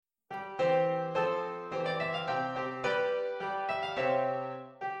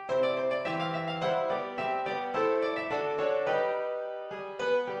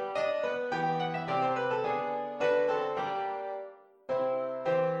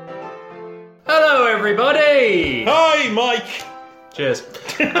everybody! Hi, Mike! Cheers.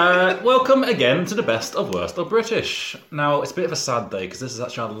 Welcome again to the Best of Worst of British. Now, it's a bit of a sad day because this is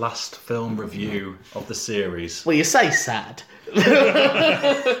actually our last film review of the series. Well, you say sad. For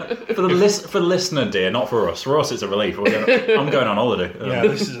the listener, dear, not for us. For us, it's a relief. I'm going on holiday. Yeah,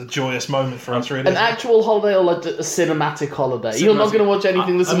 this is a joyous moment for us, really. An actual holiday or like a cinematic holiday? You're not going to watch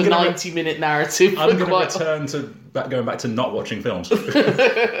anything that's a 90-minute narrative. I'm going to return to going back to not watching films.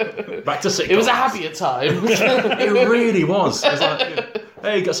 Back to sitcoms. It was a happier time. It really was. It was like,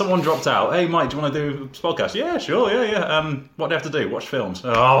 hey, someone dropped out. Hey, Mike, do you want to do this podcast? Yeah, sure, yeah. What do I have to do? Watch films.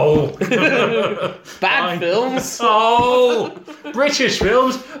 Oh. Bad films. Oh. British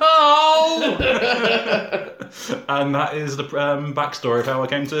films. Oh. And that is the backstory of how I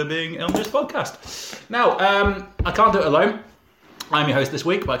came to being on this podcast. Now, I can't do it alone. I'm your host this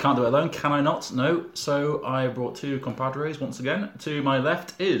week, but I can't do it alone. Can I not? No. So I brought two compadres once again. To my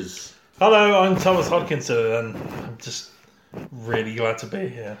left is... Hello, I'm Thomas Hodkinson, and I'm just really glad to be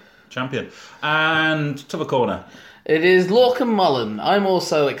here. Champion. And to the corner. It is Lorcan Mullen. I'm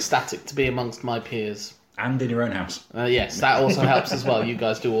also ecstatic to be amongst my peers. And in your own house. Yes, that also helps as well. You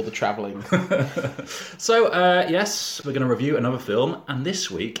guys do all the travelling. So, yes, we're going to review another film, and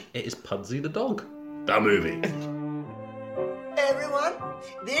this week it is Pudsey the Dog. The movie. Everyone,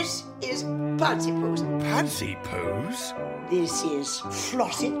 this is Pudsey Poos. Pudsey Poos? This is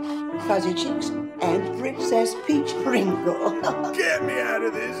Flossie, Fuzzy Cheeks, and Princess Peach Pringle. Get me out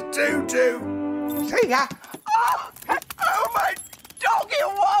of this, Tutu! See ya! Oh, my doggy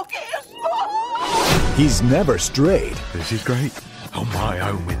walkies! He's never strayed. This is great. On my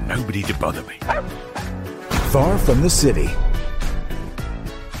own with nobody to bother me. Far from the city.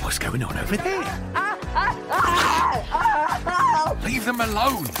 What's going on over there? Leave them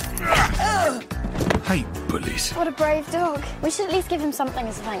alone! Hate bullies. What a brave dog. We should at least give him something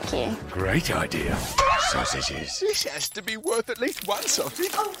as a thank you. Great idea. Sausages. This has to be worth at least one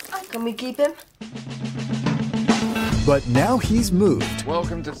sausage. Oh, can we keep him? But now he's moved.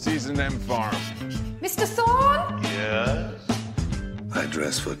 Welcome to Season M Farm. Mr. Thorne? Yes? I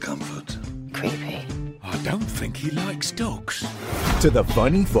dress for comfort. Creepy. I don't think he likes dogs. To the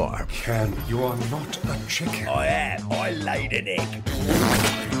funny farm. Ken, you are not a chicken. I am. I laid an egg.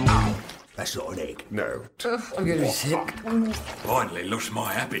 Ow! That's not an egg. No. I'm getting sick. Finally lost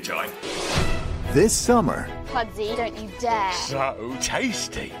my appetite. This summer, Pudsey, don't you dare. So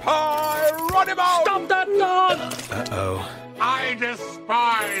tasty. Geronimo! Stop that dog! Uh-oh. I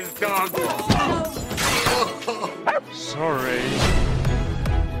despise dogs. Sorry.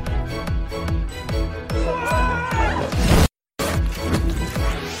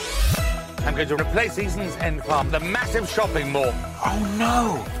 I'm going to replace Season's End Farm, the massive shopping mall. Oh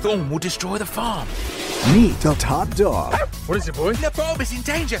no! Thorn will destroy the farm. meet the top dog, What is it, boy? The farm is in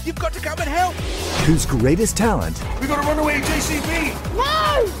danger. You've got to come and help. whose greatest talent We got to run away, JCB.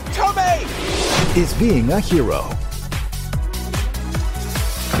 No! Tommy! is being a hero.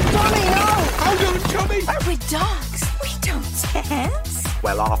 Tommy, no! Hold on, Tommy. We're dogs. We don't dance.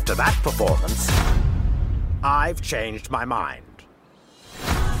 Well, after that performance, I've changed my mind.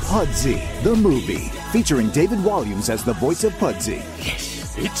 Pudsey, the movie, featuring David Walliams as the voice of Pudsey.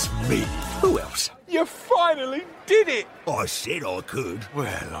 Yes, it's me. Who else? You finally did it. I said I could.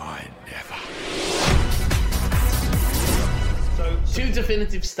 Well, I never. Two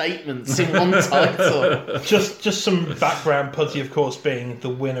definitive statements in one title. Just some background. Pudsey, of course, being the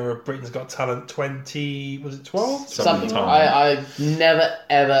winner of Britain's Got Talent 2012? Something. I never,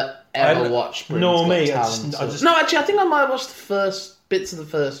 ever watched Britain's Nor Got me. Talent. No, actually, I think I might have watched the first bits of the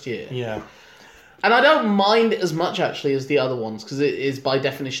first year. Yeah. And I don't mind it as much, actually, as the other ones, because it is, by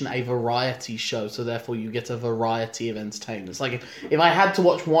definition, a variety show, so therefore you get a variety of entertainment. It's like, if I had to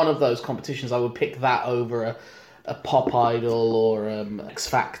watch one of those competitions, I would pick that over a Pop Idol or X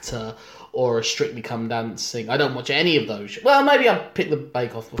Factor or a Strictly Come Dancing. I don't watch any of those. Well, maybe I'd pick the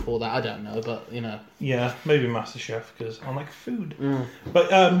Bake Off before that, I don't know, but, you know. Yeah, maybe MasterChef, because I like food. But,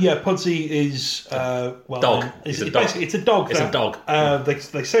 yeah, Pudsey is... Dog. It's a dog. It's a dog. It's a dog.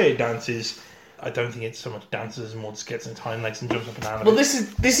 They say it dances. I don't think it's so much dances, more just gets its hind legs and jumps up and down. Well, this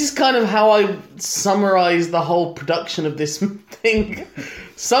is kind of how I summarise the whole production of this thing.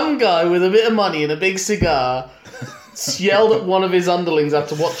 Some guy with a bit of money and a big cigar yelled at one of his underlings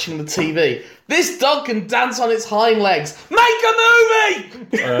after watching the TV, "This dog can dance on its hind legs. Make a movie!"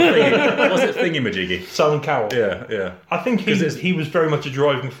 Was it Thingy-Majiggy? Simon Cowell. Yeah. I think he was very much a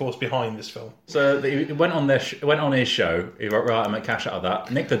driving force behind this film. So he went on his show. He wrote, right, I'm going to cash out of that.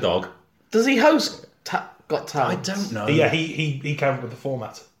 Nick the dog. Does he host Got Talent? I don't know. Yeah, he came up with the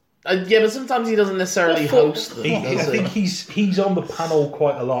format. Yeah, but sometimes he doesn't necessarily host them. I think he's on the panel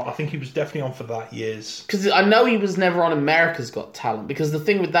quite a lot. I think he was definitely on for that years. Because I know he was never on America's Got Talent. Because the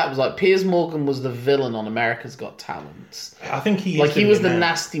thing with that was like Piers Morgan was the villain on America's Got Talent. I think he was the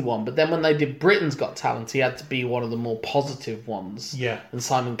nasty one. But then when they did Britain's Got Talent, he had to be one of the more positive ones. Yeah. And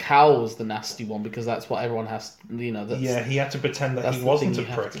Simon Cowell was the nasty one because that's what everyone has. You know. That's, he had to pretend that he wasn't a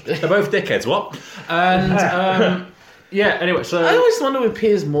prick. They're both dickheads. What? And. Yeah, anyway, so... I always wonder with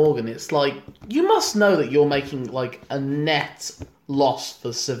Piers Morgan, it's like, you must know that you're making, like, a net loss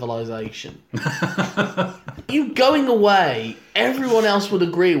for civilization. You going away, everyone else would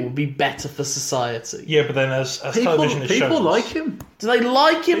agree would be better for society. Yeah, but then as television has shown... People like him. Do they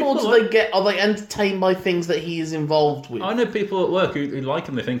like him, or are they entertained by things that he is involved with? I know people at work who like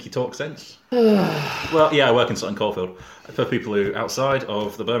him, they think he talks sense. Well, yeah, I work in Sutton Coldfield. For people who outside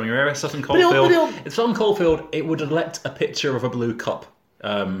of the Birmingham area, Sutton Coldfield. Sutton Coldfield, it would elect a picture of a blue cup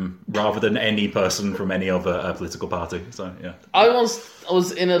rather than any person from any other political party. So yeah, I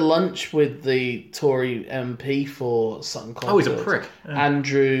was in a lunch with the Tory MP for Sutton Coldfield. Oh, he's a prick. Yeah.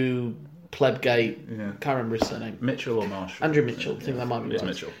 Andrew Plebgate. Yeah. Can't remember his surname. Mitchell or Marsh? Andrew Mitchell. I think that might be right. It's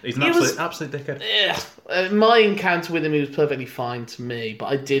Mitchell. He's an absolute dickhead. Yeah. My encounter with him, he was perfectly fine to me, but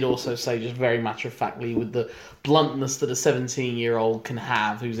I did also say, just very matter-of-factly, with the bluntness that a 17-year-old can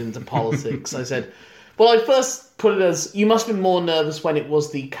have who's into politics, I said, well, I first put it as, you must have been more nervous when it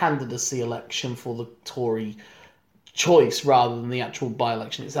was the candidacy election for the Tory choice rather than the actual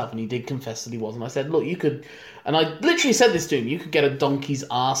by-election itself, and he did confess that he was, and I said, look, you could... And I literally said this to him, you could get a donkey's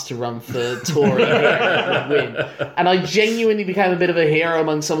ass to run for Tory and win. And I genuinely became a bit of a hero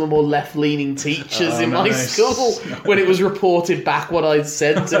among some of the more left-leaning teachers in my school when it was reported back what I'd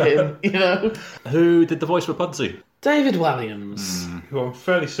said to him, you know. Who did the voice for Pudsey? David Walliams. Who I'm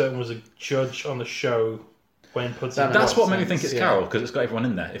fairly certain was a judge on the show when Pudsey... That's what made me think it's Carol, because it's got everyone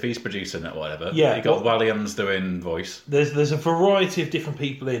in there. If he's producing it or whatever. Yeah. You got Walliams doing voice. There's a variety of different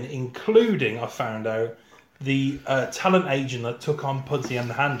people in, including, I found out, the talent agent that took on Pudsey and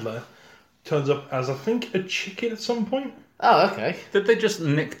the handler turns up as, I think, a chicken at some point. Oh, okay. Did they just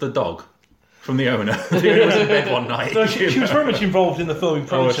nick the dog from the owner? The owner was in bed one night. No, she was very much involved in the filming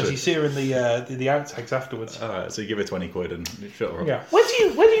process. You see her in the outtakes afterwards. Alright, so you give her 20 quid and shut her up. Yeah.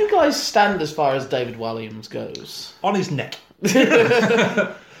 Where do you guys stand as far as David Walliams goes? On his neck. See,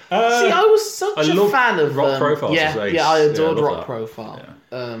 I was such a fan of Rock Profiles. Yeah, I adored Rock Profile. Yeah.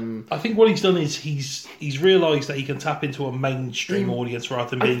 I think what he's done is he's realised that he can tap into a mainstream audience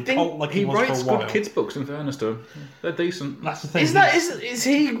rather than being cult like he was for a while. He writes good kids' books, in fairness to him. They're decent. That's the thing. Is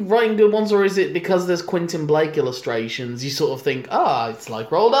he writing good ones, or is it because there's Quentin Blake illustrations, you sort of think, it's like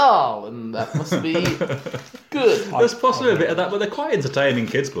Roald Dahl, and that must be good. There's possibly a bit of that, but they're quite entertaining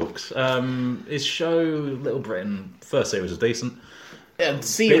kids' books. His show, Little Britain, first series was decent. Yeah,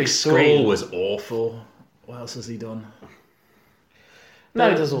 Big School was awful. What else has he done? No,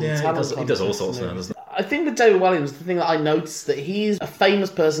 he does all the talent. He does all sorts now, doesn't he? I think with David Walliams, the thing that I noticed that he's a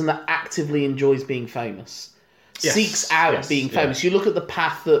famous person that actively enjoys being famous. Yes, seeks out being famous. You look at the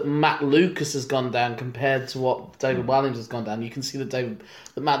path that Matt Lucas has gone down compared to what David Walliams has gone down. You can see that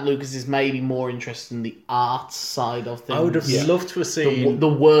Matt Lucas is maybe more interested in the art side of things. I would have loved to have seen... The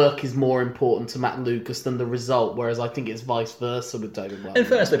work is more important to Matt Lucas than the result, whereas I think it's vice versa with David Walliams. In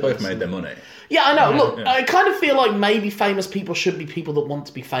fairness, they both made their money. Yeah, I know. Look, I kind of feel like maybe famous people should be people that want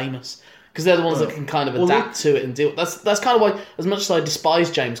to be famous. Because they're the ones that can kind of adapt to it and deal. That's kind of why, as much as I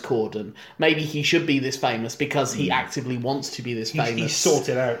despise James Corden, maybe he should be this famous because he actively wants to be this famous. He's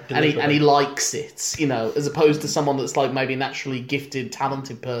sorted out, and he likes it, you know, as opposed to someone that's like maybe a naturally gifted,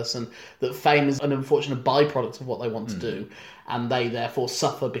 talented person that fame is an unfortunate byproduct of what they want to do, and they therefore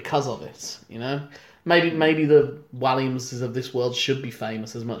suffer because of it. You know, maybe the Walliamses of this world should be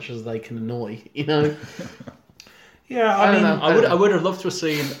famous as much as they can annoy. You know. Yeah, I would have loved to have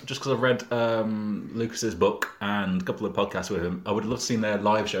seen, just because I've read Lucas's book and a couple of podcasts with him, I would have loved to seen their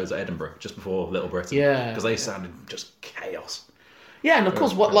live shows at Edinburgh just before Little Britain. Yeah. Because they sounded just chaos. Yeah, and of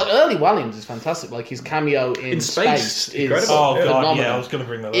course, early Walliams is fantastic. Like his cameo in Space is incredible. Oh, God, phenomenal. yeah, I was going to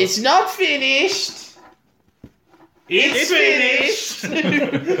bring that up. It's not finished. It's finished.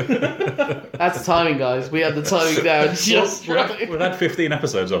 That's timing, guys. We had the timing down just right. We've had 15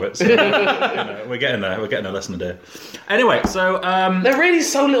 episodes of it, so we're getting there. We're getting a lesson a day. Anyway, so there's really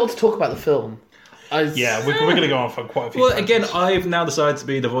so little to talk about the film. We're going to go on for quite a few. Well, again, I've now decided to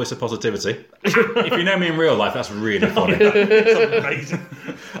be the voice of positivity. If you know me in real life, that's really funny. That's amazing.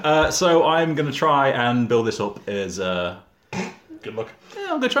 So I'm going to try and build this up as. Good luck.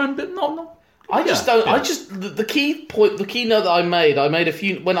 Yeah, I'm going to try and not. The key note that I made a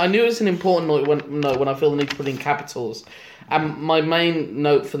few when I knew it was an important note when I feel the need to put in capitals, And my main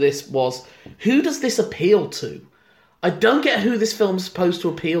note for this was, who does this appeal to? I don't get who this film's supposed to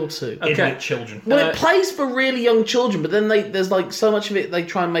appeal to. Idiot children. Well, it plays for really young children, but then there's like so much of it they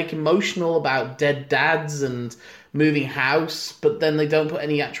try and make emotional about dead dads and moving house, but then they don't put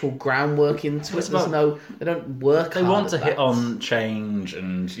any actual groundwork into it. They don't work. They want to hit on change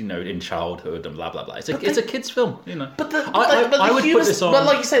and in childhood and blah blah blah. It's a kids' film, But I would put this on. But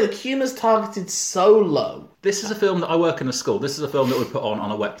like you say, the humour's targeted so low. This is a film that I work in a school. This is a film that would put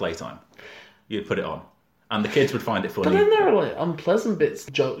on a wet playtime. You'd put it on. And the kids would find it funny. But then there are like unpleasant bits,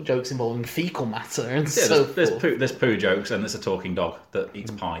 jokes involving fecal matter and so forth. There's poo jokes, and there's a talking dog that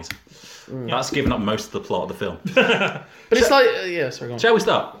eats pies. That's given up most of the plot of the film. But it's like, sorry, go on. Shall we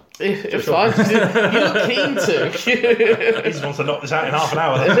start? If I you look keen to. He just wants to knock this out in half an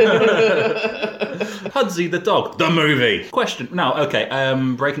hour. Pudsey the dog, the movie. Question. Now, okay,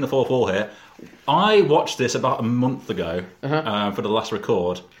 breaking the fourth wall here. I watched this about a month ago for the last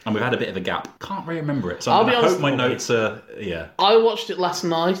record, and we've had a bit of a gap. Can't really remember it, so I hope my notes are... Yeah. I watched it last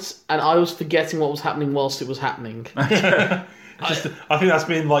night, and I was forgetting what was happening whilst it was happening. I think that's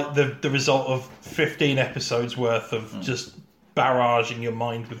been like the result of 15 episodes worth of just barraging your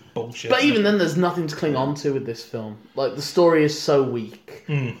mind with bullshit. But even then, there's nothing to cling on to with this film. Like, the story is so weak.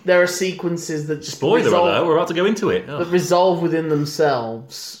 There are sequences that just Spoiler alert, we're about to go into it. That resolve within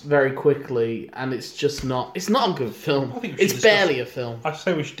themselves very quickly, and it's just not... It's not a good film. It's barely a film. I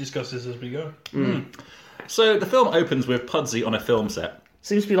say we should discuss this as we go. So, the film opens with Pudsey on a film set.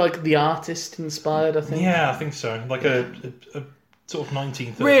 Seems to be like The Artist inspired, I think. Yeah, I think so. Like a sort of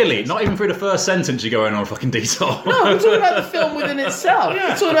 1930s. Really? Not even through the first sentence you're going on a fucking detail? No, I'm talking about the film within itself. We're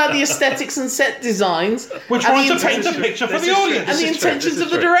talking about the aesthetics and set designs. We're trying to paint a picture for the audience. And the intentions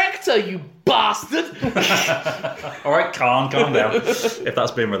of the director, you bastard. Alright, calm down. If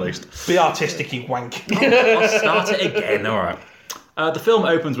that's been released. Be artistic, you wank. I'll start it again, alright. The film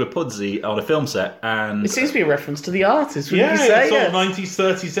opens with Pudsey on a film set, and... It seems to be a reference to The Artist, wouldn't you say? Yeah, sort of 90s,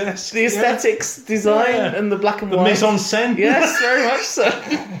 30s-esque. The aesthetics, design, and the black and white. The mise-en-scène. Yes, very much so.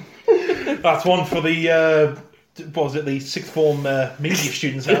 That's one for the, the sixth form media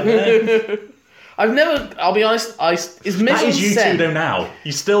students out there. I've never, I'll be honest, is mise-en-scène... That is YouTube though now.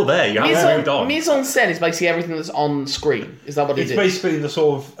 You're still there, you haven't moved on. Mise-en-scène is basically everything that's on screen. Is that what it is? It's basically the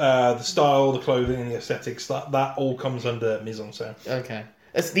sort of, the style, the clothing, and the aesthetics, that all comes under mise-en-scène. Okay.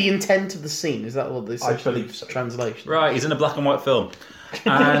 It's the intent of the scene, is that what this I believe so. Translation? Right, he's in a black and white film.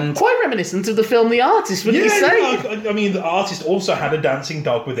 And quite reminiscent of the film The Artist, wouldn't you say? I mean, The Artist also had a dancing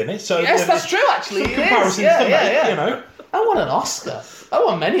dog within it, so... Yes, that's true, actually. Some comparisons to make, you know. I won an Oscar. I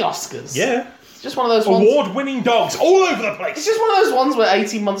won many Oscars. Yeah. Just one of those ones. Award-winning dogs all over the place. It's just one of those ones where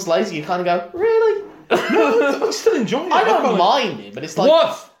 18 months later you kind of go, really? No, I still enjoy it. I don't mind it, but it's like...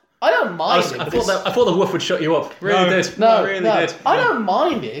 Woof! I don't mind it. I thought the woof would shut you up. Really did. No, really no. did. I don't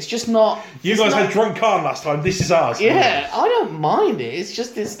mind it. It's just not... You guys had drunk Khan last time. This is ours. Yeah, I don't mind it. It's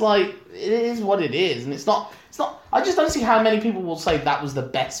just, it's like, it is what it is. And it's not... I just don't see how many people will say that was the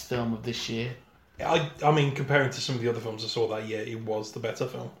best film of this year. I mean, comparing to some of the other films I saw that year, it was the better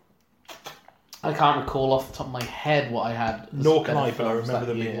film. I can't recall off the top of my head what I had. Nor can I, but I remember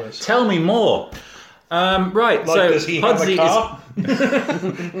them being worse. Tell me more. Right, like, so does he have a car?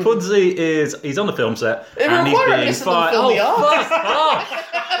 Pudsey he's on the film set and he's being fired. Oh, fuck off!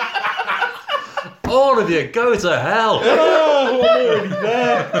 All of you, go to hell! Oh, I'm already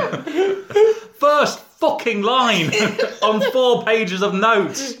there. First fucking line on 4 pages of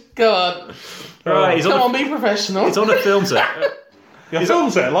notes. Go on. Right, Come on, be professional. He's on a film set. Your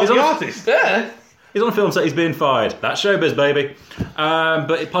film set, like The Artist. Yeah. He's on a film set, he's being fired. That's showbiz, baby.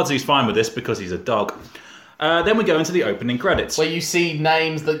 But Pudsey's fine with this because he's a dog. Then we go into the opening credits. Where you see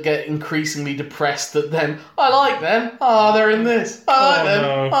names that get increasingly depressed that then, I like them. Oh, they're in this. I like them.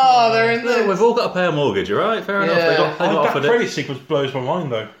 No. Oh, they're in this. We've all got to pay a mortgage, alright? Fair enough. They got offered that it. credit sequence blows my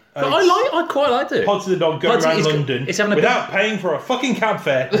mind, though. But I quite liked it. Pudsey the dog going around London without big... paying for a fucking cab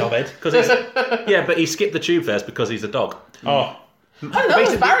fare, knobhead. Yeah, but he skipped the tube fares because he's a dog. Oh. I don't know,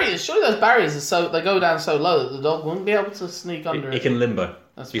 those barriers. Surely those barriers are so they go down so low that the dog wouldn't be able to sneak under. He can limbo.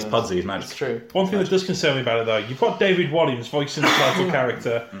 He's Pudsey, he's magic. That's true. One thing that does concern me about it, though, you've got David Walliams voicing the title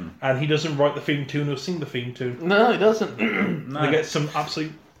character, and he doesn't write the theme tune or sing the theme tune. No, he doesn't. They get some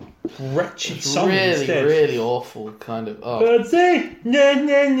absolute wretched songs really, instead. Really awful kind of. Oh. Pudsey,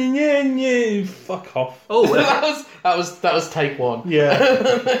 yeah, fuck off. Oh, that was take one.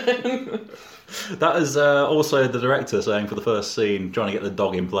 Yeah. That is also the director saying for the first scene, trying to get the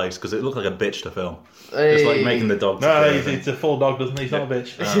dog in place because it looked like a bitch to film. It's like making the dog. No, it's a full dog, doesn't he? He's not a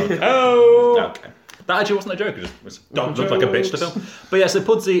bitch. Oh. Okay. That actually wasn't a joke. It just looked like a bitch to film. But yeah, so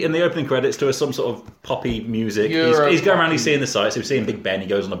Pudsey in the opening credits to some sort of poppy music. He's going around, he's seeing the sights. He's seeing Big Ben. He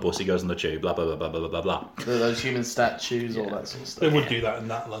goes on a bus. He goes on the tube. Blah blah blah blah blah blah blah. Those human statues, all that sort of stuff. They would do that in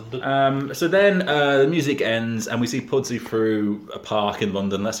that London. So then the music ends, and we see Pudsey through a park in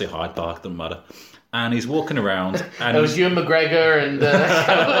London. Let's say Hyde Park, doesn't matter. And he's walking around. And it was Ewan McGregor and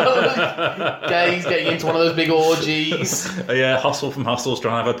he's getting into one of those big orgies. Yeah, Hustle from Hustle's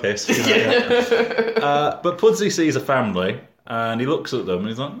trying to have a piss. But Pudsey sees a family and he looks at them and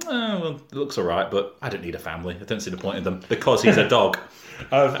he's like, well, it looks alright, but I don't need a family. I don't see the point in them because he's a dog.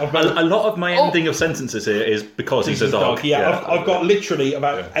 A lot of my ending of sentences here is because he's a dog. Yeah, I've got literally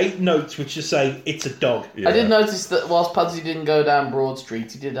about 8 notes which just say it's a dog. Yeah. I did notice that whilst Pudsey didn't go down Broad Street,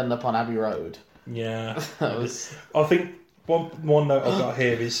 he did end up on Abbey Road. Yeah, I think one note I've got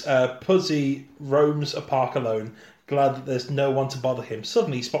here is Pudsey roams a park alone, glad that there's no one to bother him.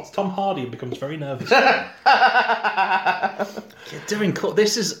 Suddenly he spots Tom Hardy and becomes very nervous.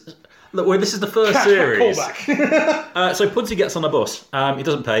 This is the first series. So Pudsey gets on a bus. He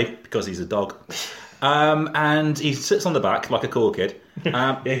doesn't pay because he's a dog. And he sits on the back like a cool kid. He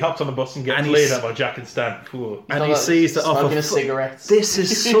hops on the bus and gets laid at by Jack and Stan. And he sees that smoking a cigarette. This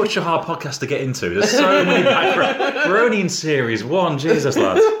is such a hard podcast to get into. There's so many backgrounds. We're only in series 1. Jesus,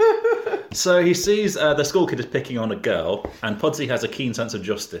 lads. So he sees the school kid is picking on a girl, and Pudsey has a keen sense of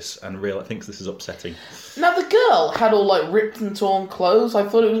justice and thinks this is upsetting. Now the girl had all like ripped and torn clothes. I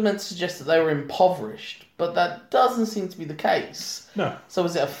thought it was meant to suggest that they were impoverished, but that doesn't seem to be the case. No. So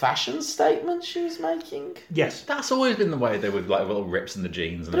is it a fashion statement she was making? Yes. That's always been the way they would like little rips in the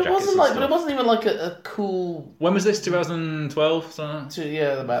jeans and but the jackets. But it wasn't even like a cool. When was this? 2012?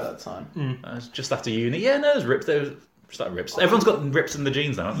 Yeah, about that time. Just after uni. Yeah, no, there's rips. Rips. Everyone's got rips in the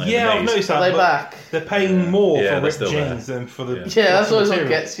jeans now, haven't they? Yeah, I've noticed that. Are they back? They're paying more for ripped jeans than for the. Yeah, that's always what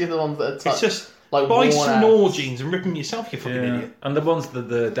gets you. The ones that are It's just like buy some more jeans and rip them yourself, you fucking idiot. And the ones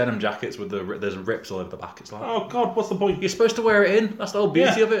the denim jackets with there's rips all over the back. It's like, oh god, what's the point? You're supposed to wear it in. That's the whole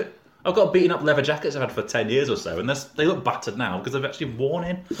beauty of it. I've got beaten up leather jackets I've had for 10 years or so, and they look battered now because they've actually worn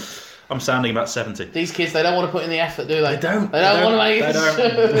in. I'm sounding about 70. These kids, they don't want to put in the effort, do they? They don't. They don't want to make it.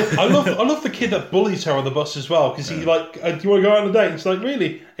 I love the kid that bullies her on the bus as well, because he's like, do you want to go out on a date? It's like,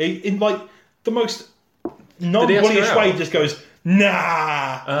 really? In like the most non-bullyish way, just goes,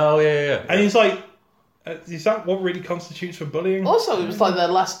 nah. Oh, yeah. And he's like, is that what really constitutes for bullying? Also, it was like their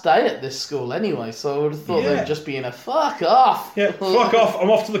last day at this school anyway, so I would have thought they'd just be in a fuck off. Yeah, fuck off, I'm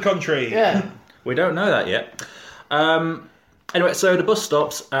off to the country. Yeah. We don't know that yet. Anyway, so the bus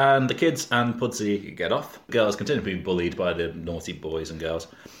stops and the kids and Pudsey get off. Girls continue to be bullied by the naughty boys and girls.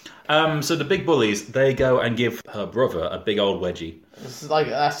 So the big bullies, they go and give her brother a big old wedgie. It's like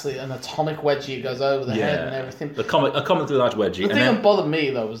actually an atomic wedgie. It goes over the head and everything. A comically large wedgie. The thing that bothered me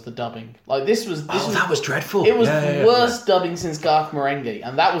though was the dubbing. Like this was that was dreadful. It was the worst dubbing since Garth Marenghi,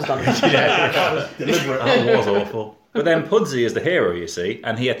 and that was done. That was deliberate. That was awful. But then Pudsey is the hero, you see,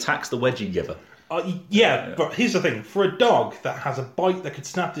 and he attacks the wedgie giver. But here's the thing: for a dog that has a bite that could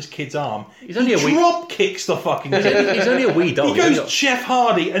snap this kid's arm, he drop kicks the fucking kid. He's only a wee dog. He goes Jeff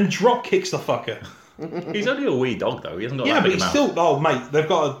Hardy and drop kicks the fucker. He's only a wee dog though. He hasn't got. Yeah, that but big he's mouth. still. Oh, mate, they've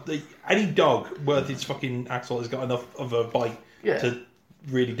got any dog worth its fucking axle has got enough of a bite to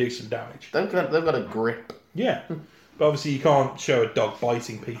really do some damage. They've got a grip. Yeah. But obviously you can't show a dog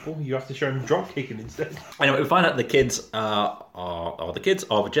biting people. You have to show him drop kicking instead. Anyway, we find out the kids are the kids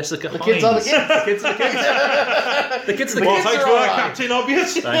of Jessica Hines. Kids are the kids. The kids are the kids. The kids are the kids. Thanks for that, Captain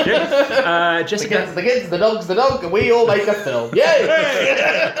Obvious. Thank you. Jessica. The kids, the dog's the dog, and we all make a film. Yay!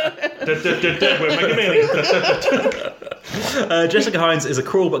 We're making millions. Jessica Hines is a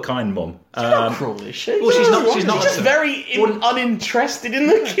cruel but kind mum. Not cruel, is she? Well, she's not. She's just very uninterested in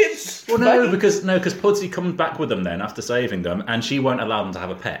the kids. Well, no, because Pudsey comes back with them then after saving them, and she won't allow them to have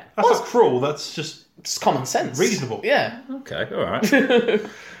a pet. That's not cruel. That's just common sense. Reasonable. Yeah. Okay. All right.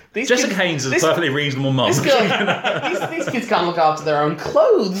 Jessica Hines is a perfectly reasonable mum. These kids can't look after their own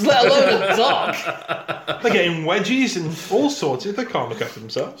clothes, let alone a dog. They're getting wedgies and all sorts if they can't look after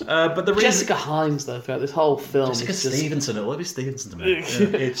themselves. But the Jessica Hines, though, throughout this whole film, Jessica Stevenson. It'll be Stevenson to me.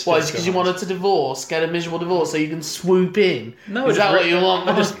 Why? Is it because you wanted to divorce, get a miserable divorce, so you can swoop in? No, is that what you want?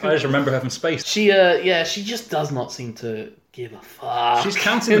 I just remember having space. She just does not seem to give a fuck. She's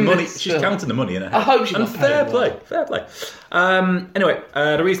counting the money. She's counting the money in her head. I hope she's and not fair paying play, well. fair play. Anyway,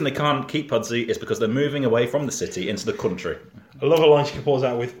 the reason they can't keep Pudsey is because they're moving away from the city into the country. I love a line she can pause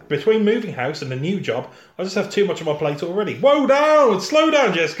out with. Between moving house and a new job, I just have too much on my plate already. Whoa down! Slow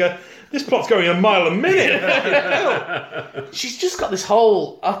down, Jessica. This plot's going a mile a minute. She's just got this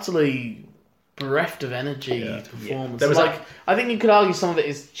whole utterly bereft of energy performance. There was I think you could argue some of it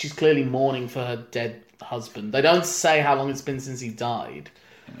is she's clearly mourning for her dead husband. They don't say how long it's been since he died.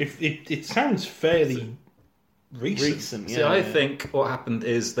 It sounds fairly recent. See, I think what happened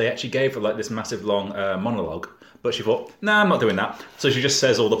is they actually gave her like this massive long monologue, but she thought, "Nah, I'm not doing that." So she just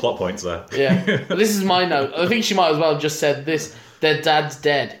says all the plot points there. Yeah, but this is my note. I think she might as well have just said this: "Their dad's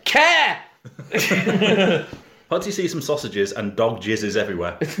dead." Care. Pudsey sees some sausages and dog jizzes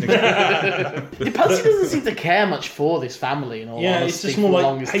everywhere. Pudsey doesn't seem to care much for this family. In all honesty, it's just more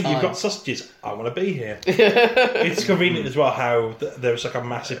like, hey, you've got sausages. I want to be here. It's convenient as well how there was like a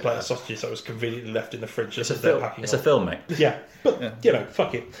massive plate of sausages that was conveniently left in the fridge. It's a film, mate. Yeah, but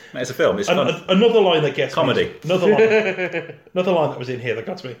fuck it. Mate, it's a film. It's fun. Another line that gets comedy. Me, another line that was in here that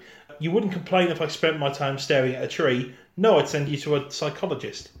got to me. You wouldn't complain if I spent my time staring at a tree. No, I'd send you to a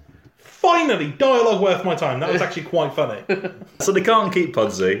psychologist. Finally, dialogue worth my time. That was actually quite funny. So they can't keep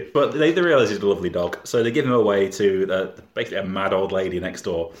Pudsey, but they realise he's a lovely dog. So they give him away to basically a mad old lady next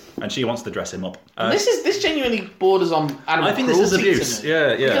door, and she wants to dress him up. This genuinely borders on animal I think this is cruelty abuse. to me.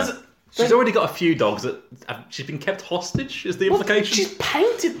 Yeah. Because She's already got a few dogs that she's been kept hostage. Is the implication? She's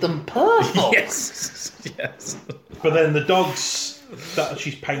painted them purple. Yes. But then the dogs that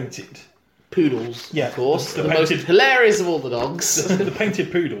she's painted. Poodles, of course. The most painted, hilarious of all the dogs. The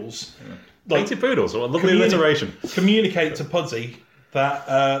painted poodles. Painted poodles, what a lovely alliteration. Communicate to Pudsey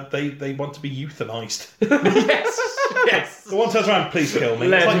that they want to be euthanized. Yes. The one turns around, please kill me.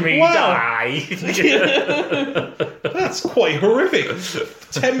 Let me die. That's quite horrific.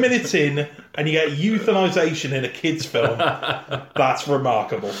 10 minutes in, and you get euthanization in a kid's film. That's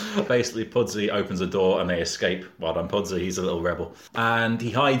remarkable. Basically, Pudsey opens a door and they escape. Well done, Pudsey. He's a little rebel. And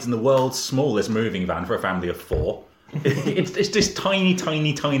he hides in the world's smallest moving van for a family of 4. It's this tiny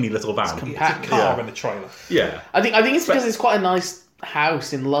little van. It's a car and a trailer. Yeah. I think it's because it's quite a nice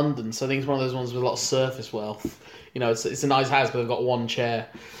house in London, so I think it's one of those ones with a lot of surface wealth. You know, it's a nice house, but they've got one chair.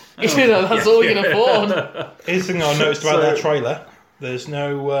 That's all you can afford. Here's the thing I noticed about that trailer. There's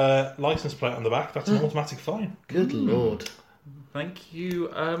no license plate on the back. That's an automatic fine. Good lord. Thank you,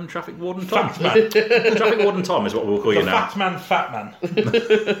 Traffic Warden Tom. Fat man. Traffic Warden Tom is what we'll call you now. Fat man.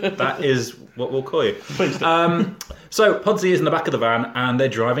 That is what we'll call you. Please do. So Pudsey is in the back of the van and they're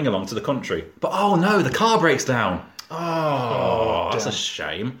driving along to the country. But oh no, the car breaks down. Oh, that's a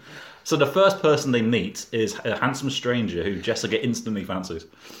shame. So the first person they meet is a handsome stranger who Jessica instantly fancies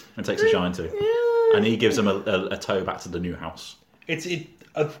and takes a shine to. And he gives them a tow back to the new house.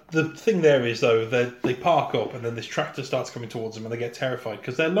 The thing there is, though, that they park up and then this tractor starts coming towards them and they get terrified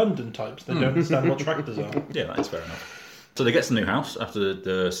because they're London types. They don't understand what tractors are. Yeah, that is fair enough. So they get to the new house after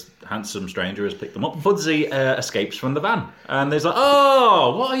the handsome stranger has picked them up. Pudsey escapes from the van. And there's like,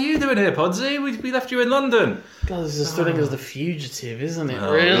 oh, what are you doing here, Pudsey? We left you in London. God, this is thrilling as The Fugitive, isn't it?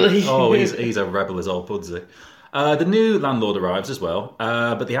 Really? He's a rebel as old Pudsey. The new landlord arrives as well,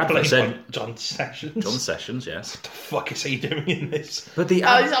 but the advert said... John Sessions. John Sessions, yes. What the fuck is he doing in this? But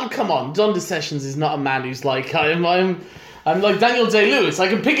come on, John Sessions is not a man who's like, I'm like Daniel Day-Lewis. I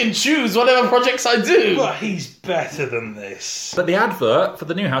can pick and choose whatever projects I do. But he's better than this. But the advert for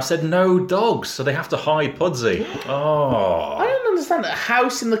the new house said no dogs, so they have to hide Pudsey. Oh. I don't understand. A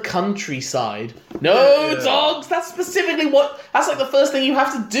house in the countryside. No dogs. That's specifically that's like the first thing you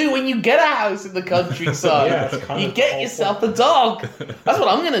have to do when you get a house in the countryside. You get yourself a dog. That's what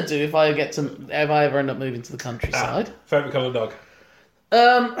I'm going to do if I ever end up moving to the countryside. Favourite colour dog?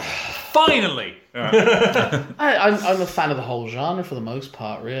 Finally! I'm a fan of the whole genre for the most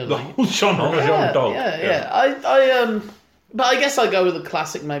part, really. The whole genre of dog. Yeah. But I guess I'd go with a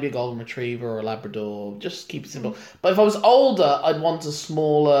classic, maybe a golden retriever or a Labrador. Just keep it simple. But if I was older, I'd want a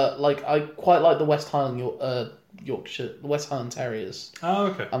smaller. Like I quite like the West Highland Yorkshire, the West Highland Terriers. Oh,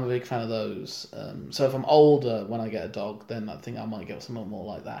 okay. I'm a big fan of those. So if I'm older, when I get a dog, then I think I might get something more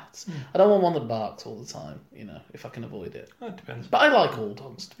like that. I don't want one that barks all the time, if I can avoid it. That depends. But I like all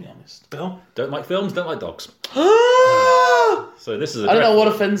dogs, to be honest. Bill? Don't like films, don't like dogs. So this is I don't know what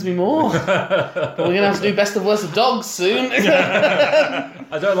offends me more. But we're going to have to do best of worst of dogs soon.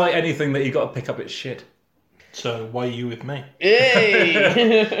 I don't like anything that you got to pick up its shit. So why are you with me?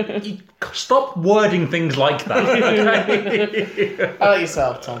 Hey! Stop wording things like that. Okay? How about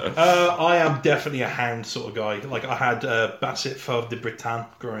yourself, Tom? I am definitely a hound sort of guy. Like I had Basset Fauve de Bretagne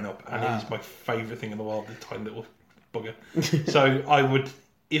growing up, and he's my favourite thing in the world. The tiny little bugger. So I would,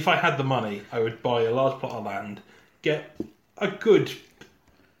 if I had the money, I would buy a large plot of land, get a good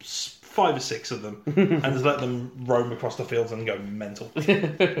 5 or 6 of them, and just let them roam across the fields and go mental.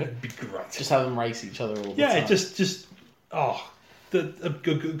 It'd be great. Just have them race each other all the time. Yeah, a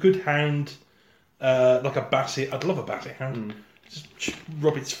good hound, like a Basset. I'd love a Basset hound. Just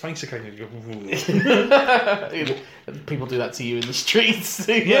rub its face occasionally. People do that to you in the streets.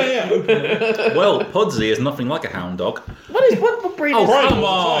 Yeah. Well, Pudsey is nothing like a hound dog. What breed is Come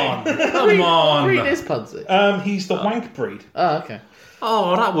on! What breed is Pudsey? He's the wank breed. Oh, okay.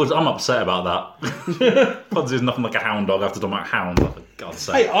 Oh, I'm upset about that. Pudsey is nothing like a hound dog after talking about hound, for God's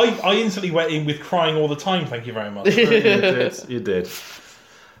sake. Hey, I instantly went in with crying all the time, thank you very much. You did.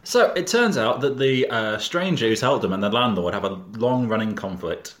 So it turns out that the stranger who's helped them and the landlord have a long-running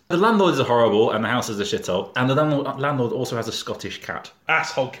conflict. The landlord is horrible and the house is a shithole, and the landlord also has a Scottish cat.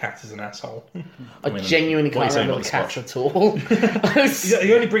 Asshole cat is an asshole. I genuinely can't remember the cat at all.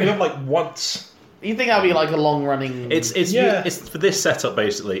 You only bring it up like once. You think that'd be like a long-running... It's for this setup,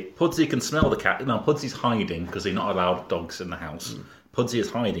 basically. Pudsey can smell the cat. Now, Pudsey's hiding because he's not allowed dogs in the house. Pudsey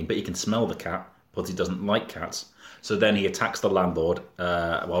is hiding, but he can smell the cat. Pudsey doesn't like cats. So then he attacks the landlord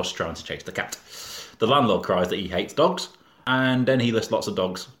whilst trying to chase the cat. The landlord cries that he hates dogs, and then he lists lots of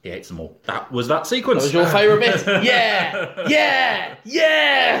dogs. He hates them all. That was that sequence. That was your favourite bit? Yeah!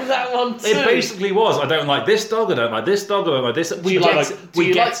 That one too. It basically was. I don't like this dog. I don't like this dog. I don't like this. We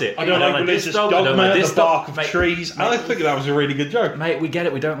get it. I don't like religious dogma, the bark of trees. I think that was a really good joke. Mate, we get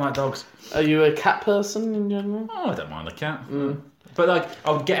it. We don't like dogs. Are you a cat person in general? Oh, I don't mind the cat. But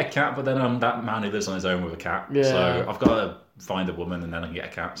I would get a cat, but then I'm that man who lives on his own with a cat. Yeah. So I've got to find a woman and then I can get a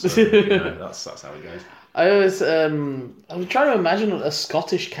cat. So that's how it goes. I always I'm trying to imagine a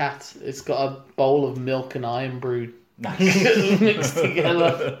Scottish cat. It's got a bowl of milk and iron brewed mixed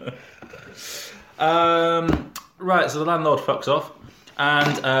together. Right, so the landlord fucks off,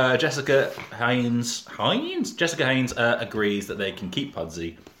 and Jessica Haynes agrees that they can keep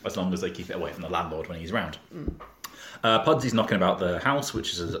Pudsey as long as they keep it away from the landlord when he's around. Pudsey's knocking about the house,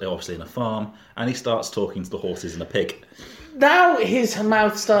 which is obviously in a farm, and he starts talking to the horses and a pig. Now his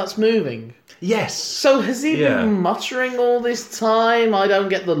mouth starts moving. Yes. So has he been muttering all this time? I don't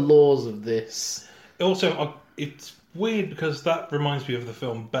get the laws of this. Also, it's weird because that reminds me of the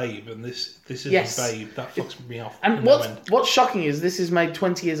film Babe, and this is Babe. That fucks me off. And what's shocking is this is made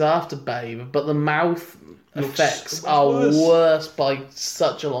 20 years after Babe, but the mouth effects are worse by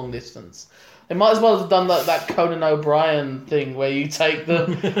such a long distance. They might as well have done that Conan O'Brien thing where you take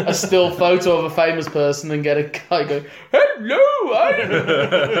a still photo of a famous person and get a guy going, "Hello,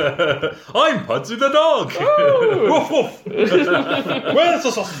 I'm Pudsey the dog." Oh. Woof woof. Where's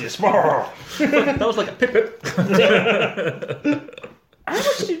the sausages? That was like a pip. How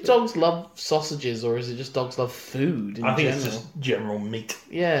much do dogs love sausages, or is it just dogs love food in I think general? it's just general meat.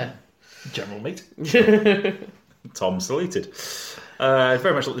 Yeah. General meat. Tom saluted.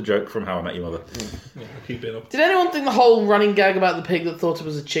 Very much like the joke from How I Met Your Mother. Yeah, keep it up. Did anyone think the whole running gag about the pig that thought it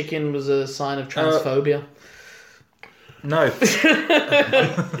was a chicken was a sign of transphobia? No. I'm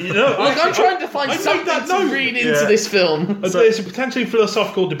trying to find something to read into this film. There's a potentially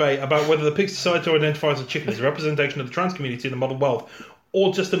philosophical debate about whether the pigs decide to identify as a chicken as a representation of the trans community in the modern world,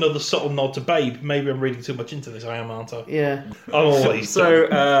 or just another subtle nod to Babe. Maybe I'm reading too much into this. I am, aren't I? Yeah. I'm always so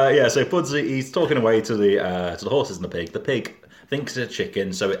Pudsey, he's talking away to the horses and the pig. The pig thinks it's a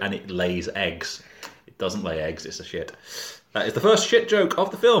chicken, and it lays eggs. It doesn't lay eggs. It's a shit. That is the first shit joke of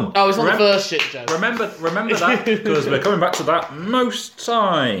the film. Oh, it's not the first shit joke. Remember that, because we're coming back to that most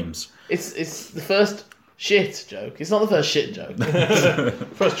times. It's the first shit joke. It's not the first shit joke.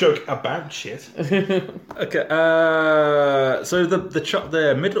 First joke about shit. Okay. So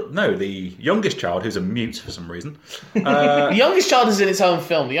the youngest child, who's a mute for some reason. The youngest child is in its own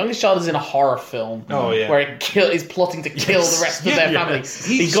film. The youngest child is in a horror film. Oh yeah. Where it is plotting to kill the rest of their family.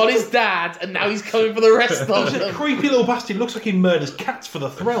 He got his dad, and now he's coming for the rest of them. Creepy little bastard. Looks like he murders cats for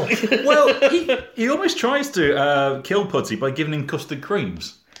the thrill. Well, he almost tries to kill Pudsey by giving him custard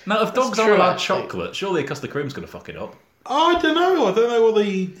creams. Now, if dogs aren't allowed chocolate, surely a custard cream's going to fuck it up. I don't know. I don't know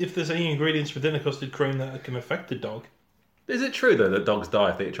if there's any ingredients within a custard cream that can affect the dog. Is it true, though, that dogs die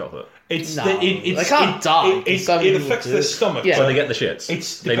if they eat chocolate? They can't die. It affects their stomach. Yeah. So they get the shits. It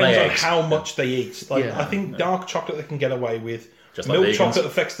depends on how much they eat. I think dark chocolate they can get away with. Just milk like chocolate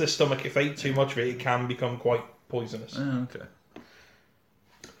affects their stomach. If they eat too much of it, it can become quite poisonous. Oh, okay.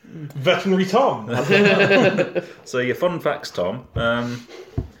 Veterinary Tom. So your fun facts, Tom.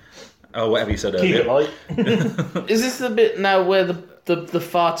 Whatever you said Keep earlier. it light. Is this the bit now where the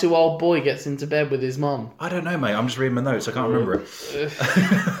far too old boy gets into bed with his mum? I don't know, mate. I'm just reading my notes. I can't remember it.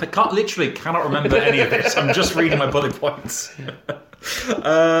 I cannot remember any of this. I'm just reading my bullet points.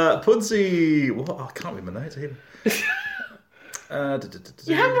 Pudsey... What? I can't read my notes either.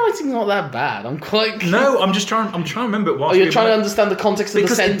 Your handwriting's not that bad. I'm quite. No, I'm trying to remember it. Oh, you're trying to understand the context of the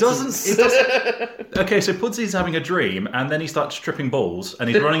sentence. It doesn't. Okay, so Pudsy's having a dream, and then he starts tripping balls, and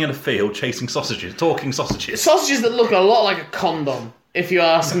he's running in a field chasing sausages, talking sausages. Sausages that look a lot like a condom, if you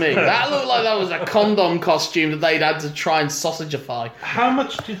ask me. That looked like that was a condom costume that they'd had to try and sausagify. How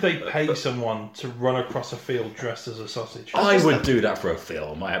much did they pay someone to run across a field dressed as a sausage? I would do that for a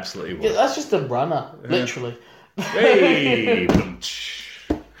film. I absolutely would. Yeah, that's just a runner, literally. Hey!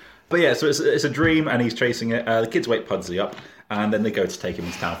 But yeah, so it's a dream, and he's chasing it. The kids wake Pudsey up, and then they go to take him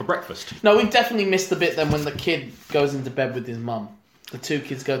into town for breakfast. No, we've definitely missed the bit then when the kid goes into bed with his mum. The two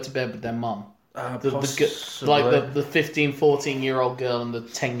kids go to bed with their mum. The 15, 14-year-old girl and the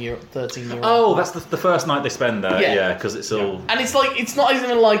 13-year-old. Oh, that's the first night they spend there. Yeah, because it's all... And it's like, it's not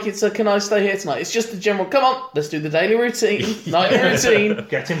even like it's a, can I stay here tonight? It's just a general, come on, let's do the daily routine, nightly routine.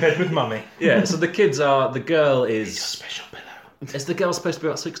 Get in bed with mummy. Yeah, so the kids are, the girl is... It's a special pillow. Is the girl supposed to be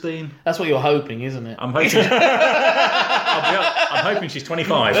about 16? That's what you're hoping, isn't it? I'm hoping... I'm hoping she's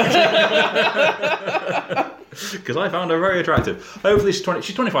 25. Because I found her very attractive. Hopefully she's 20.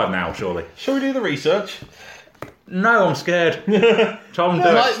 She's 25 now, surely. Shall we do the research? No, I'm scared.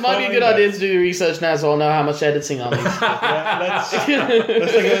 Might be a good idea to do the research now, so I'll know how much editing I need.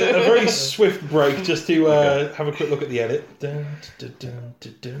 Let's take a very swift break just to have a quick look at the edit.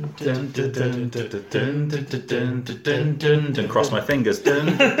 And cross my fingers. Bit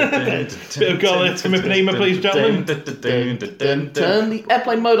of Garlic to Ipanema, please, gentlemen. Turn the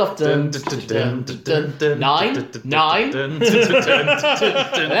airplane mode off. 9.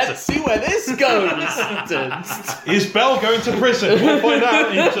 Let's see where this goes. Is Belle going to prison? We'll find out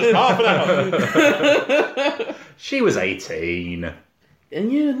in just half an hour. She was 18.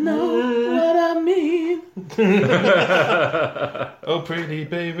 And you know what I mean. Oh, pretty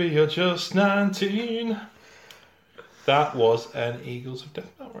baby, you're just 19. That was an Eagles of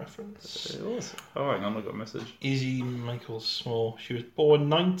Death Metal reference. It was. Oh, hang on, I got a message. Izzy Michaels Small. She was born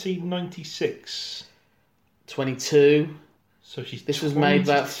 1996. 22. So she's this was made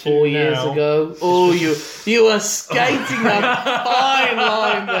about 4 years now. ago. Oh, you were skating that fine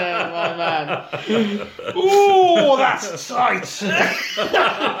line there, my man. Oh, that's tight.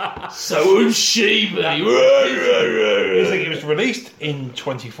 So was she, baby. It was released in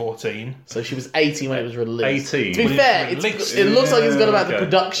 2014. So she was 18 when it was released. 18. To be fair, it looks like it's got about the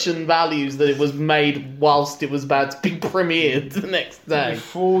production values that it was made whilst it was about to be premiered the next day.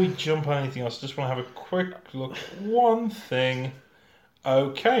 Before we jump on anything else, I just want to have a quick look at one thing.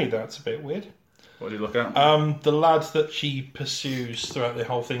 Okay, that's a bit weird. What did you look at? The lad that she pursues throughout the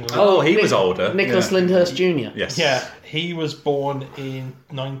whole thing. Oh, he was older. Nicholas Lyndhurst Jr. Yes. Yeah, he was born in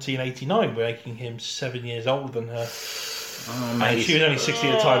 1989, making him 7 years older than her. Oh, and she was only 60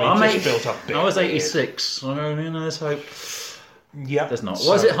 at the time. It just built up a bit. I was 86. So, there's hope. Yeah. There's not.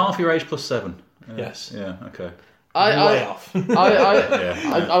 Was it half your age plus 7? Yes. Yeah, okay. I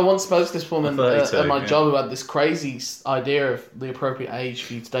once spoke to this woman at my job about this crazy idea of the appropriate age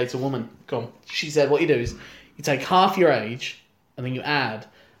for you to date a woman. Go on. She said, what you do is you take half your age and then you add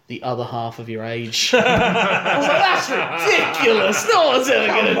the other half of your age. I was like, that's ridiculous. No one's ever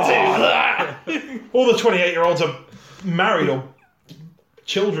going to do that. All the 28-year-olds are married or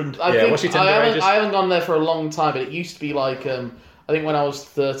children. I haven't gone there for a long time, but it used to be like, I think when I was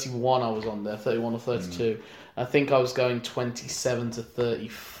 31, I was on there, 31 or 32. I think I was going 27 to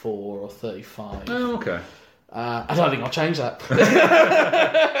 34 or 35. Oh, okay. I don't think I'll change that.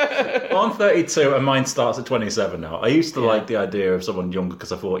 I'm 32 and mine starts at 27 now. I used to like the idea of someone younger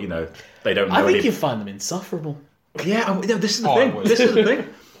because I thought, they don't know. I think you'd find them insufferable. Yeah, this is the thing. This is the thing.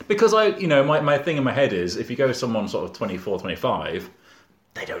 Because my thing in my head is if you go with someone sort of 24, 25,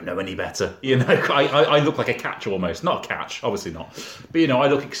 they don't know any better. I look like a catch almost. Not a catch, obviously not. But, I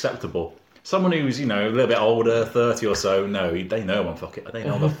look acceptable. Someone who's, a little bit older, 30 or so, no, they know I'm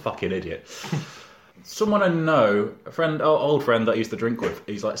a fucking idiot. Someone I know, old friend that I used to drink with,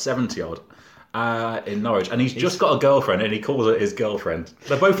 he's like 70-odd in Norwich, and he's just got a girlfriend, and he calls her his girlfriend.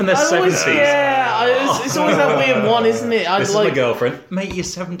 They're both in their 70s. Yeah, it's always that weird one, isn't it? This is my girlfriend. Mate, you're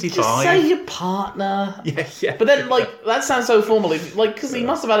 75. Just say your partner. Yeah. But then, that sounds so formal. Because he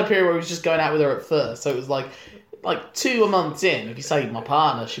must have had a period where he was just going out with her at first, so it was like 2 months in, if you say my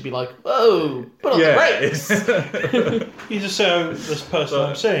partner, she'd be like, "Whoa, put on the brakes." You just say this person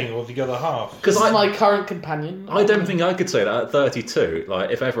I'm seeing, or the other half. Because I'm my current companion. I don't think I could say that at 32.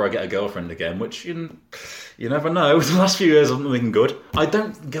 If ever I get a girlfriend again, which you never know. The last few years I've been good.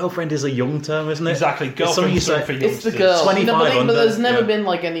 Girlfriend is a young term, isn't it? Exactly. Girlfriend is for it's the girl. 25 but there's never been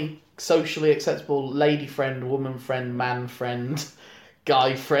any socially acceptable lady friend, woman friend, man friend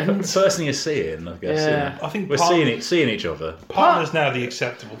guy friends. Person you're seeing, I guess. Yeah. I think we're seeing each other. Partner's now the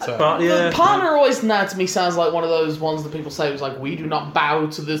acceptable term. The partner always now to me sounds like one of those ones that people say was like, we do not bow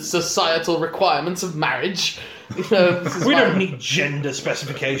to the societal requirements of marriage. You know, we don't need gender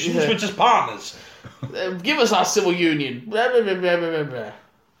specifications. We're just partners. Give us our civil union. Blah, blah, blah, blah, blah, blah.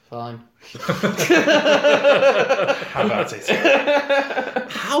 Fine. How about it?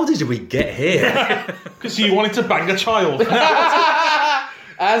 How did we get here? Because you wanted to bang a child.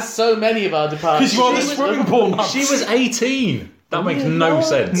 As so many of our departments. Because you are the swimming pool nuts. She was 18. That makes no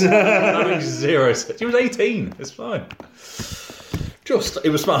sense. That makes zero sense. She was 18. It's fine. It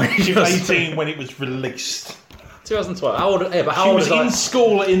was fine. She was 18 when it was released. 2012. How old? Yeah, but how She old was was in I?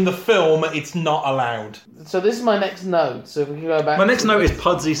 school in the film. It's not allowed. So this is my next note. So if we can go back. My next note is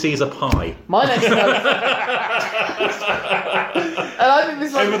Pudsey sees a pie. My next note. And I think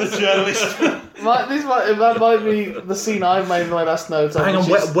this might Over the journalist. that might be the scene I've made in my last note. Hang on,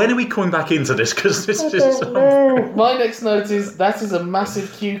 when are we coming back into this? Because this just. My next note is that is a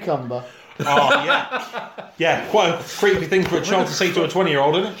massive cucumber. Oh, yeah. Yeah, quite a creepy thing for a child to say to a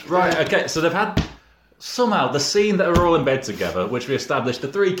 20-year-old, isn't it? Right, okay, so they've had somehow the scene that are all in bed together, which we established the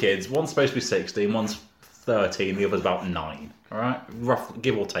 3 kids, one's supposed to be 16, one's 13, the other's about 9. Alright? Rough,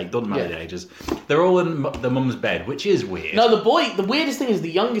 give or take, doesn't matter the ages. They're all in the mum's bed, which is weird. No, the weirdest thing is the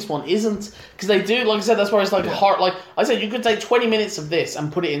youngest one isn't, because they do, like I said, that's where it's like a horror, like I said, you could take 20 minutes of this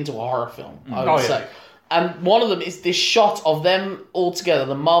and put it into a horror film, I would say. And one of them is this shot of them all together,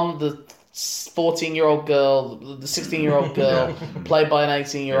 the mum, the 14-year-old girl, the 16-year-old girl, played by an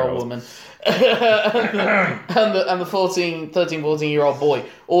 18-year-old woman, and the 13, 14-year-old boy,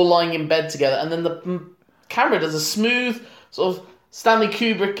 all lying in bed together, and then the camera does a smooth sort of Stanley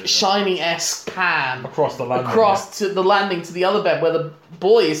Kubrick Shining-esque pan across the landing, to the landing to the other bed where the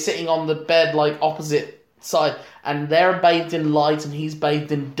boy is sitting on the bed like opposite side, and they're bathed in light and he's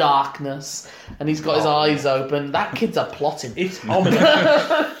bathed in darkness, and he's got his eyes open. That kid's a plotting. It's ominous.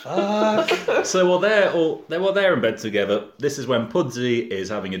 So while they're in bed together, this is when Pudsey is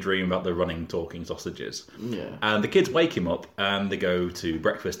having a dream about the running, talking sausages. Yeah. And the kids wake him up and they go to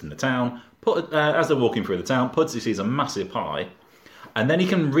breakfast in the town. As they're walking through the town, Pudsey sees a massive pie, and then he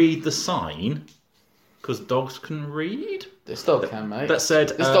can read the sign, because dogs can read. This dog can, mate. That said,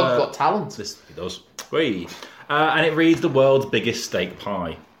 this dog's got talent. He does. Whee. And it reads the world's biggest steak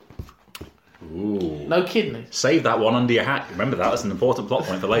pie. Ooh. No kidney. Save that one under your hat. Remember that as an important plot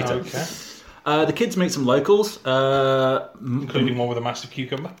point for later. Okay. The kids meet some locals, including one with a massive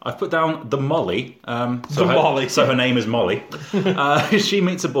cucumber. I've put down the Molly. Molly. So her name is Molly. She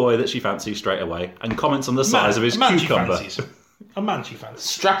meets a boy that she fancies straight away and comments on the size of his cucumber. A man she fancies.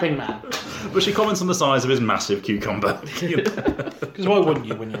 Strapping man. But she comments on the size of his massive cucumber. Because why wouldn't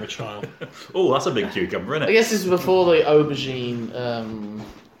you when you're a child? Oh, that's a big cucumber, isn't it? I guess this is before the aubergine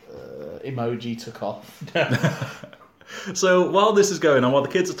emoji took off. So while this is going on, while the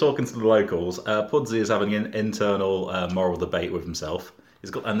kids are talking to the locals, Pudsey is having an internal moral debate with himself.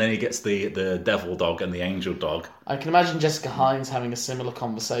 And then he gets the devil dog and the angel dog. I can imagine Jessica Hines having a similar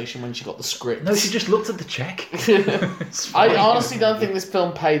conversation when she got the script. No, she just looked at the check. I honestly don't think this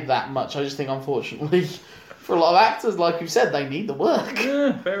film paid that much. I just think, unfortunately, for a lot of actors, like you said, they need the work.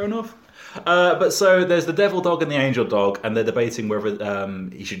 Yeah, fair enough. But so there's the devil dog and the angel dog, and they're debating whether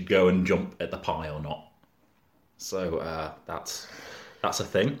he should go and jump at the pie or not. So that's a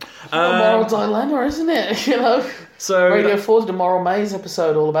thing. A moral dilemma, isn't it? You know. So Radio 4 did a Moral Maze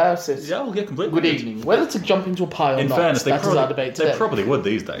episode all about it. Yeah, we'll get completely. Good evening. Whether to jump into a pie or in not. Fairness, that is our debate today. They probably would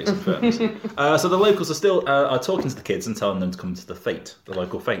these days. In fairness. So the locals are still are talking to the kids and telling them to come to the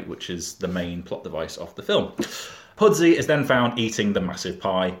local fete, which is the main plot device of the film. Pudsey is then found eating the massive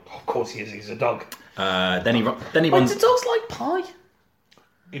pie. Of course he is. He's a dog. Then he Wait, runs. do dogs like pie?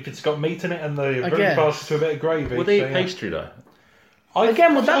 If it's got meat in it and the root passes to a bit of gravy. Would they eat pastry though?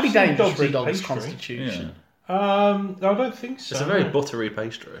 Again, would that be I've seen dangerous for a eat dog's pastry. constitution? I don't think so. It's a very buttery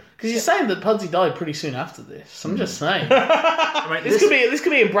pastry. Because you're saying that Pudsey died pretty soon after this. I'm just saying. I mean, this could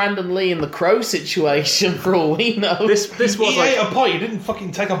be a Brandon Lee and the Crow situation for all we know. This was He like ate a pie. He didn't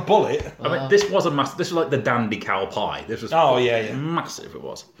fucking take a bullet. I mean, this was a massive. This was like the dandy cow pie. This was massive. It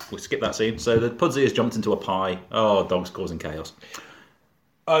was. We skip that scene. So the Pudsey has jumped into a pie. Oh, dogs causing chaos.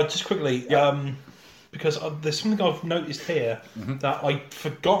 Just quickly, because there's something I've noticed here that I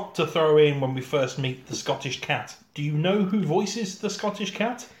forgot to throw in when we first meet the Scottish cat. Do you know who voices the Scottish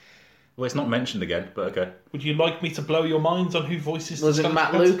cat? Well, it's not mentioned again, but okay. Would you like me to blow your minds on who voices the Was Scottish it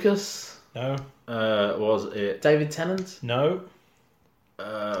Matt cat? Lucas? No. Was it David Tennant? No.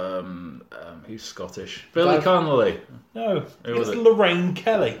 Who's Scottish? Billy Connolly. No. Who It's was it? Lorraine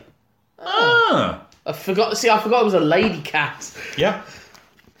Kelly. Ah. I forgot it was a lady cat. Yeah.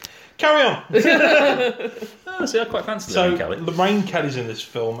 Carry on. Oh, see, I quite fancy So Lorraine Kelly. Lorraine Kelly's in this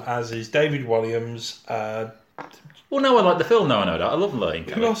film, as is David Williams. Well, no, I like the film. No, I know that. I love Lorraine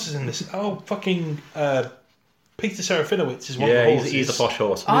Kelly. Who else is in this? Oh, fucking Peter Serafinowicz is one Yeah, of the horses. he's a posh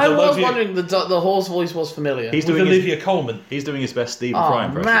horse. I was Olivia- wondering, the horse voice was familiar. He's with doing Olivia Colman. He's doing his best Stephen Oh, Fry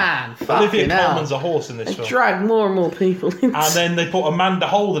impression. man. Olivia Fucking hell. Colman's a horse in this They film. drag more and more people into And then they put Amanda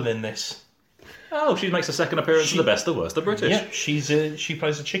Holden in this. Oh, she makes a second appearance in The Best, the Worst, the British. Yeah, she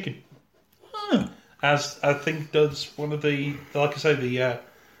plays a chicken. As I think does one of the, like I say,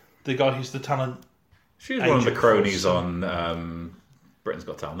 the guy who's the talent. She was one of the agent cronies for- on Britain's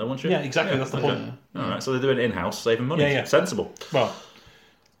Got Talent, wasn't she? Yeah, exactly, that's the point. All right, so they're doing it in-house, saving money. Yeah. Sensible. Well,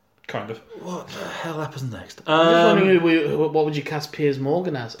 kind of. What the hell happens next? I'm just wondering what would you cast Piers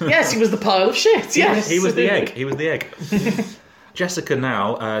Morgan as? Yes, he was the pile of shit. Yes, He was the egg. Jessica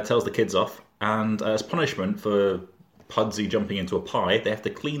now tells the kids off, and as punishment for Pudsey jumping into a pie, they have to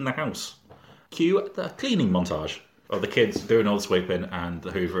clean the house. Cue the cleaning montage of the kids doing all the sweeping and the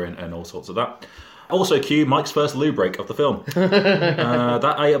hoovering and all sorts of that. Also cue Mike's first loo break of the film.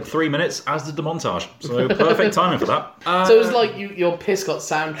 That ate up 3 minutes, as did the montage. So perfect timing for that. So it was like your piss got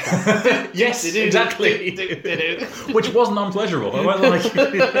soundtrack. Yes, exactly. Which wasn't unpleasurable. I won't like.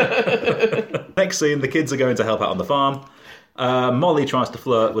 Next scene, the kids are going to help out on the farm. Molly tries to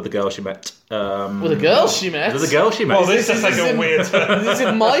flirt with the girl she met. With a girl she met? With a girl she met. Well, this is like a weird. This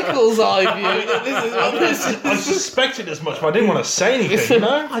is Michael's eye view. This is what this is. I suspected as much, but I didn't want to say anything. You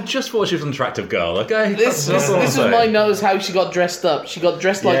know? I just thought she was an attractive girl, okay? This That's all I'm is saying. my nose how she got dressed up. She got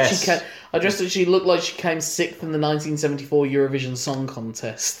dressed like Yes. she came. I dressed that she looked like she came 6th in the 1974 Eurovision Song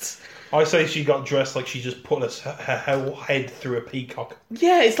Contest. I say she got dressed like she just put her whole head through a peacock.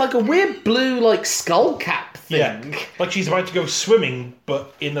 Yeah, it's like a weird blue like skull cap thing. Yeah, like she's about to go swimming,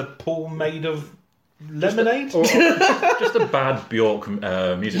 but in a pool made of lemonade. Just a bad Bjork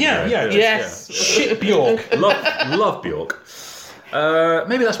music Yeah, video. yeah, Yes. Shit, Bjork. Love Bjork.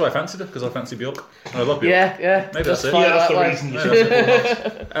 Maybe that's why I fancied her, because I fancy Bjork. I love Bjork. Yeah. Maybe Just that's it. fine Yeah, that's that the way. reason you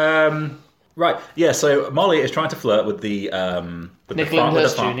should have Right, yeah, so Molly is trying to flirt with the... with Nick the farm, with the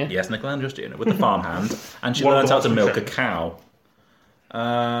Lyndhurst farm, Jr.. Yes, Nick Lyndhurst Jr. with the farmhand, and she One of learns the how to ones milk from a cow.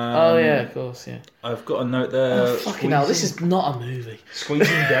 Oh yeah, of course, yeah. I've got a note there. Fucking hell, this is not a movie.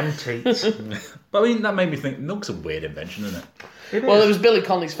 squeezing them teats. But I mean, that made me think, milk's a weird invention, isn't it? Well, it was Billy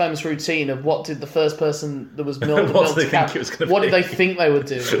Connolly's famous routine of what did the first person that was milked What did they cow, think it was gonna what be? did they think they were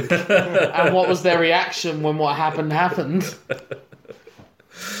doing, and what was their reaction when what happened?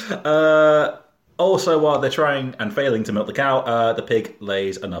 Also, while they're trying and failing to milk the cow, the pig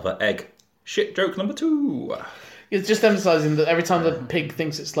lays another egg. Shit joke number 2. It's just emphasising that every time the pig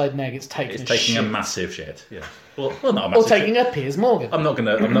thinks it's laid an egg, it's taking It's a taking shit. a massive shit. Yeah. Well, not a Or massive taking shit. a Piers Morgan. I'm not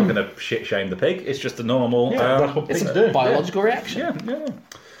gonna shit shame the pig. It's just a normal. Yeah, that's what It's pigs a do. biological reaction. Yeah.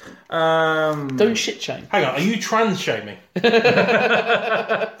 Don't shit shame. Hang on, are you trans shaming?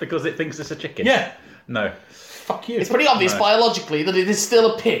 Because it thinks it's a chicken. Yeah. No. Fuck you. It's pretty obvious biologically that it is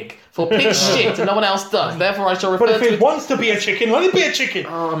still a pig. For pigs shit and no one else does. Therefore, I shall refer But if to it it. wants to be a chicken, let it be a chicken.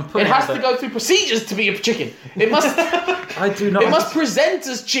 It has to go through procedures to be a chicken. It must. I do not. It must present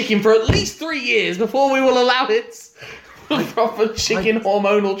as chicken for at least 3 years before we will allow it for proper chicken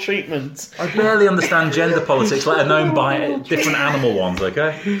hormonal treatment. I barely understand gender politics, let alone by different animal ones.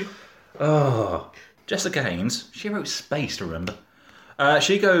 Okay. Oh, Jessica Haynes. She wrote Space. Remember?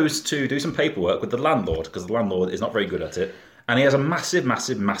 She goes to do some paperwork with the landlord because the landlord is not very good at it, and he has a massive,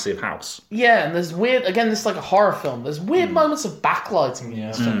 massive, massive house. Yeah, and there's weird. Again, this is like a horror film. There's weird moments of backlighting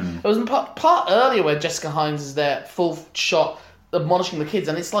and stuff. There was a part earlier where Jessica Hines is there, full shot, admonishing the kids,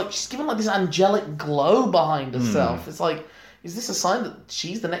 and it's like she's given like this angelic glow behind herself. It's like, is this a sign that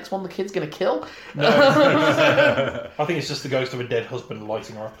she's the next one the kid's going to kill? I think it's just the ghost of a dead husband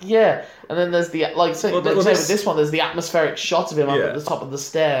lighting her up. Yeah, and then there's the Well, with this- this one. There's the atmospheric shot of him up Yeah. at the top of the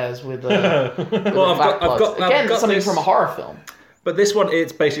stairs with. Well, I've got again something this. from a horror film. But this one,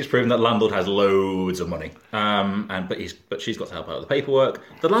 it's basically proven that landlord has loads of money, but she's got to help out with the paperwork.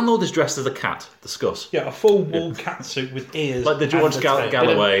 The landlord is dressed as a cat. Discuss. Yeah, a full wool cat suit with ears. Like the George and a tail.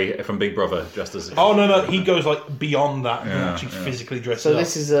 Galloway from Big Brother, dressed as. Oh, no, he goes like beyond that and Yeah, actually physically dresses So up.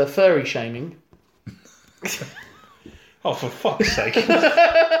 this is furry shaming. Oh, for fuck's sake.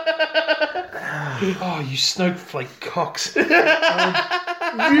 Oh, you snowflake cocks. You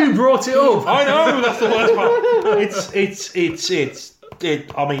brought it up. I know, that's the worst part.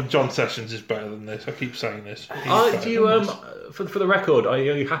 I mean, John Sessions is better than this. I keep saying this. Do you, for the record, are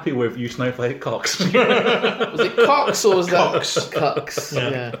you happy with you snowflake cocks? Was it Cox or was that Cox. Cox? Yeah.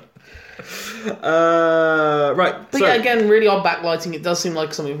 Yeah. Right. But so, yeah, again, really odd backlighting. It does seem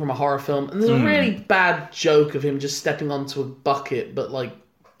like something from a horror film. And there's a really bad joke of him just stepping onto a bucket, but like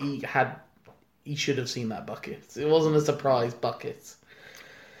he should have seen that bucket. It wasn't a surprise bucket.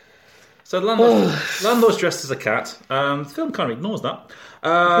 So the landlord's dressed as a cat. The film kind of ignores that.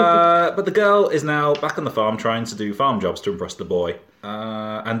 But the girl is now back on the farm trying to do farm jobs to impress the boy.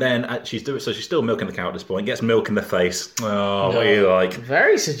 And then she's still milking the cow at this point. Gets milk in the face. Oh, what are you like?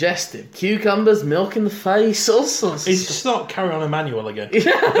 Very suggestive. Cucumbers, milk in the face, all sorts of It's stuff. just not Carry On Emmanuel again.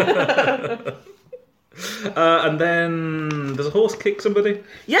 And then does a horse kick somebody?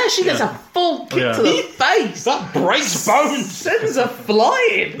 Yeah, she gets a full kick to the face. That breaks bones. Sends her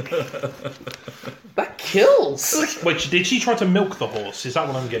flying. That kills. Wait, did she try to milk the horse? Is that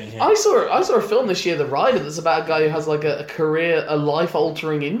what I'm getting here? I saw a film this year, The Rider, that's about a guy who has like a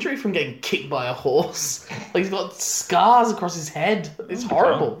life-altering injury from getting kicked by a horse. Like he's got scars across his head. It's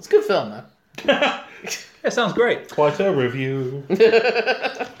horrible. It's a good film though. Yeah, sounds great. Quite a review.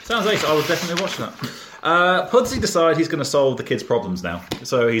 Sounds ace. I would definitely watch that. Pudsey decides he's going to solve the kid's problems now.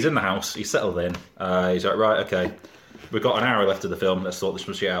 So he's in the house. He's settled in. He's like, right, okay. We've got an hour left of the film. Let's sort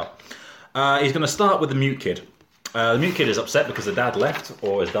this shit out. He's going to start with the mute kid. The mute kid is upset because the dad left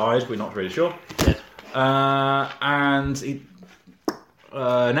or has died. We're not really sure. And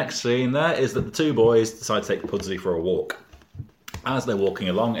next scene there is that the two boys decide to take Pudsey for a walk. As they're walking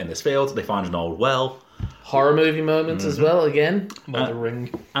along in this field, they find an old well. Horror movie moments as well, again. Like the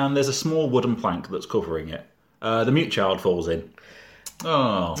Ring. And there's a small wooden plank that's covering it. The mute child falls in.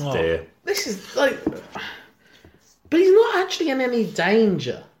 Oh, dear. This is like... But he's not actually in any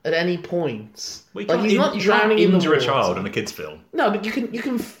danger at any point. Well, Like he's not drowning in the injure a water. child in a kid's film. No, but you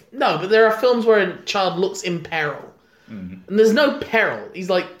can. No, but there are films where a child looks in peril, and there's no peril. He's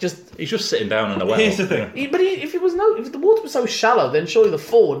He's just sitting down in a well. Here's the thing. if the water was so shallow, then surely the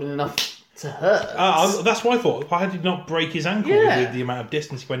fall would have been enough to hurt. That's what I thought. Why did he not break his ankle with the amount of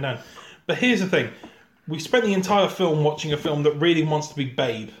distance he went down? But here's the thing. We spent the entire film watching a film that really wants to be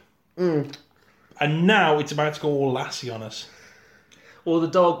Babe. And now it's about to go all Lassie on us. Well, the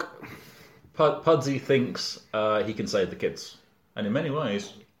dog, Pudsey, thinks he can save the kids. And in many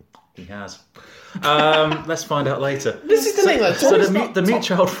ways, he has. Let's find out later. This is the thing, though. So the mute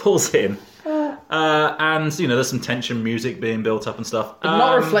child falls in. And, there's some tension music being built up and stuff. But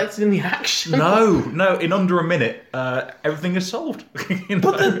not reflected in the action. No, in under a minute, everything is solved.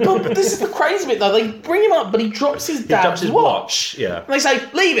 But this is the crazy bit, though. They bring him up, but he drops his dad's watch. Yeah. And they say,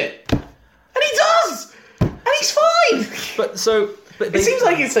 leave it. And he does! And he's fine! But it seems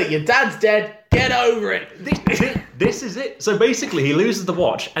like it's like, your dad's dead, get over it. This is it. So basically, he loses the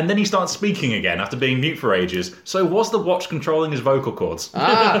watch, and then he starts speaking again after being mute for ages. So was the watch controlling his vocal cords?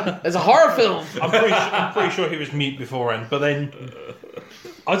 There's a horror film. I'm pretty sure he was mute beforehand, but then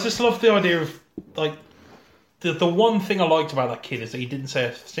I just love the idea of like the one thing I liked about that kid is that he didn't say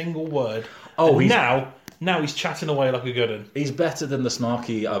a single word. Oh, now he's chatting away like a good one. He's better than the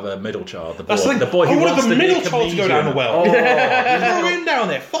snarky other middle child. The boy, That's the boy who wants the to be a middle child to go down the well. Throw him down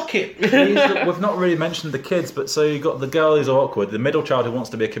there. Fuck it. We've not really mentioned the kids, but so you've got the girl who's awkward, the middle child who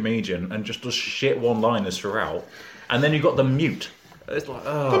wants to be a comedian and just does shit one-liners throughout, and then you've got the mute. It's like,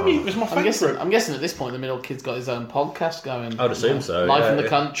 The mute was my favourite. I'm guessing at this point the middle kid's got his own podcast going. I'd assume so. Life in the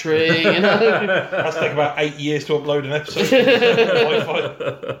country, That's taken about 8 years to upload an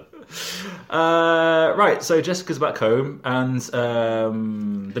episode. Right, so Jessica's back home, and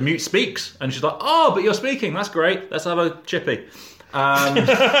the mute speaks, and she's like, "Oh, but you're speaking. That's great. Let's have a chippy."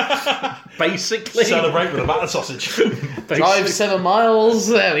 Basically, celebrate with a batter sausage. Drive 7 miles.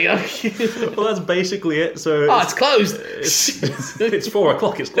 There we go. Well, that's basically it. So it's closed. It's 4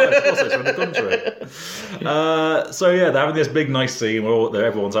 o'clock. It's closed. Also, it's in the country. So yeah, they're having this big nice scene where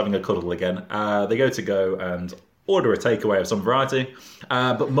everyone's having a cuddle again. They go and order a takeaway of some variety,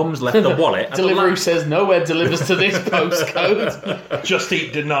 but Mum's left the wallet. Deliveroo says nowhere delivers to this postcode. Just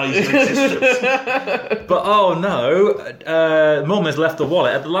Eat denies your existence. But oh no, Mum has left the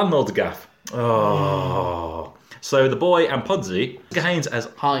wallet at the landlord's gaff. Oh. So the boy and Pudsey,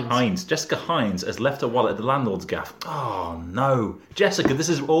 Jessica Hines has left her wallet at the landlord's gaff. Oh no. Jessica, this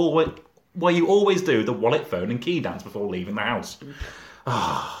is what you always do, the wallet, phone and key dance before leaving the house.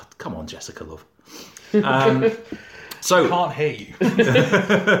 Oh, come on, Jessica, love. So I can't hear you,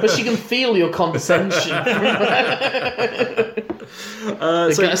 but she can feel your condescension.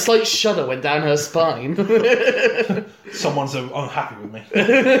 A slight shudder went down her spine. Someone's unhappy with me.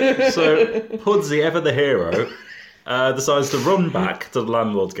 So Pudsey, ever the hero, decides to run back to the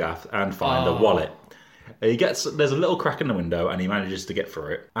landlord's gaff and find the wallet. There's a little crack in the window, and he manages to get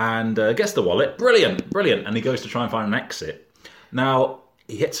through it and gets the wallet. Brilliant. And he goes to try and find an exit. Now,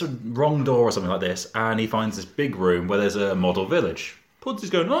 he hits a wrong door or something like this, and he finds this big room where there's a model village. Pudsy's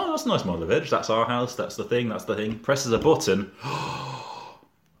going, oh, that's a nice model village. That's our house. That's the thing. Presses a button.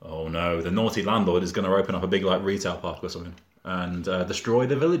 Oh no, the naughty landlord is going to open up a big like retail park or something and destroy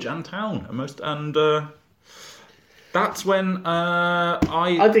the village and town. That's when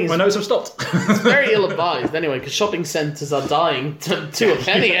I think my notes have stopped. It's very ill-advised anyway, because shopping centres are dying to a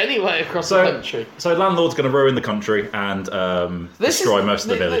penny anyway across the country. So landlord's going to ruin the country and destroy most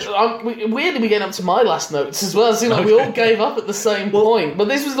of the village. Weirdly, we get up to my last notes as well. It seems like we all gave up at the same point. But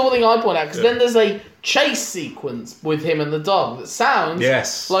this was the one thing I point out, because then there's a chase sequence with him and the dog that sounds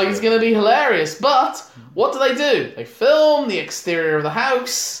like it's going to be hilarious. But what do? They film the exterior of the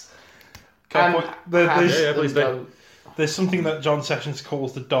house. There's something that John Sessions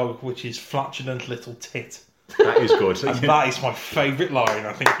calls the dog, which is flatulent little tit. That is good. And that is my favourite line,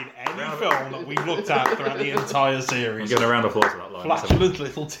 I think, in any film that we've looked at throughout the entire series. I'm giving a round of applause for that line. Flatulent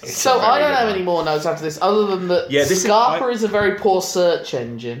little tit. So I don't have any more notes after this, other than that Scarpa is a very poor search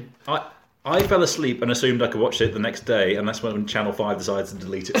engine. I fell asleep and assumed I could watch it the next day, and that's when Channel 5 decided to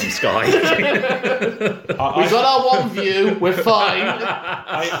delete it from Sky. We got our one view, we're fine.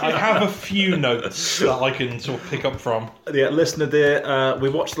 I have a few notes that I can sort of pick up from. Yeah, listener dear, we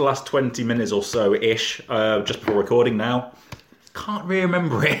watched the last 20 minutes or so-ish, just before recording now. Can't really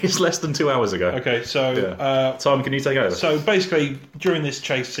remember it. It's less than 2 hours ago. Okay, so... Tom, can you take over? So basically, during this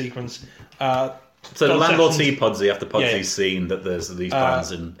chase sequence... So the landlord sees Pudsey after Pudsy's seen that there's these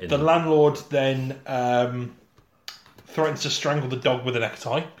plans in... The landlord then threatens to strangle the dog with a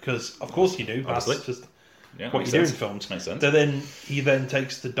necktie, because of course you do. That's just what you do in films. Makes sense. He then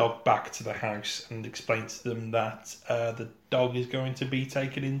takes the dog back to the house and explains to them that the dog is going to be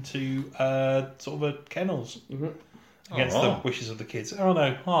taken into sort of a kennels. Mm-hmm. Against the wishes of the kids. Oh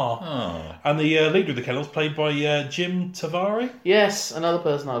no. And the leader of the kennels, played by Jim Tavari. Yes, another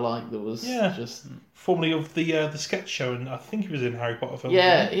person I like that was just... Formerly of the sketch show, and I think he was in Harry Potter films.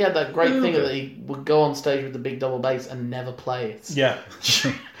 Yeah, he had that great thing that he would go on stage with the big double bass and never play it. Yeah. Which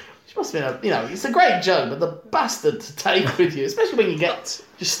must have been it's a great joke, but the bastard to take with you, especially when you get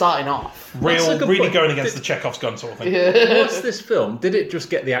just starting off. Really going against the Chekhov's gun sort of thing. Yeah. What's this film? Did it just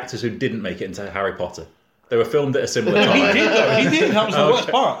get the actors who didn't make it into Harry Potter? They were filmed at a similar time. He did, though. He did. That was the worst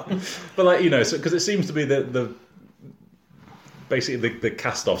part. But, because it seems to be basically the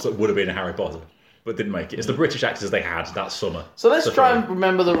cast-offs that would have been in Harry Potter, but didn't make it. It's the British actors they had that summer. So let's try and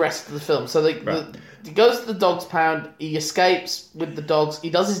remember the rest of the film. So he goes to the dog's pound. He escapes with the dogs. He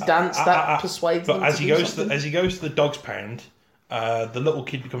does his dance that persuades them. But as he goes to the dog's pound, the little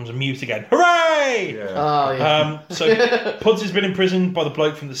kid becomes a mute again. Hooray! Yeah. Oh, yeah. So Puds has been imprisoned by the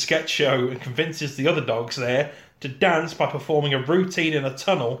bloke from the sketch show and convinces the other dogs there to dance by performing a routine in a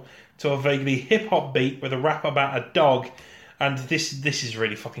tunnel to a vaguely hip-hop beat with a rap about a dog. And this is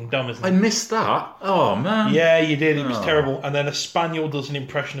really fucking dumb, isn't it? I missed that. Oh, man. Yeah, you did. It was terrible. And then a spaniel does an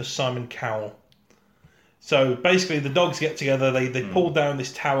impression of Simon Cowell. So basically, the dogs get together. They pull down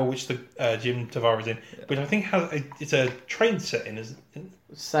this tower, which the Jim Tavari's in, which I think it's a train set in. Isn't it?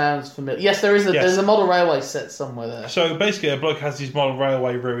 Sounds familiar. Yes, there is. There's a model railway set somewhere there. So basically, a bloke has his model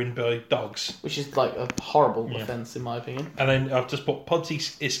railway ruined by dogs, which is like a horrible offence in my opinion. And then I've just put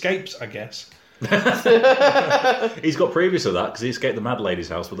Pudsey escapes, I guess. He's got previous to that because he escaped the mad lady's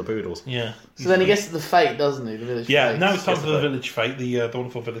house with the poodles. Yeah. So then he gets to the fate, doesn't he? The village fate. Yeah, now it's time for the village fate, the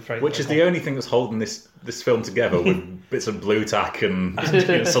wonderful village fate. Which is the only thing that's holding this film together with bits of blue tack and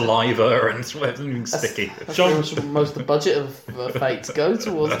saliva and something sticky. That's most of the budget of fates go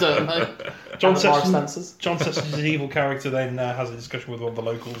towards, don't they? John Sessions' evil character then has a discussion with one of the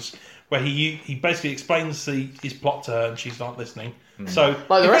locals where he basically explains his plot to her and she's not listening. So,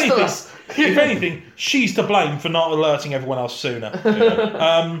 like the rest of us. If anything, she's to blame for not alerting everyone else sooner.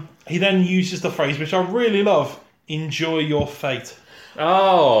 Yeah. He then uses the phrase, which I really love, enjoy your fate.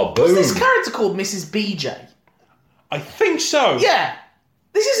 Oh, boom. Was this character called Mrs. BJ? I think so. Yeah.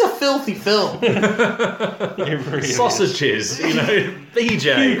 This is a filthy film. It really Sausages,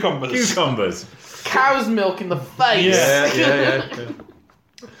 BJ. Cucumbers. Cow's milk in the face. Yeah.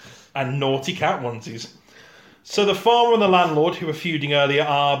 And naughty cat onesies. So the farmer and the landlord, who were feuding earlier,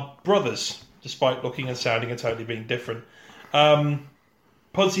 are brothers, despite looking and sounding and totally being different.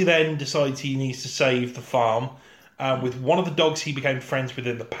 Pudsey then decides he needs to save the farm. With one of the dogs he became friends with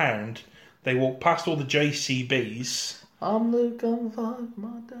in the pound, they walk past all the JCBs. I'm Luke, I'm fine,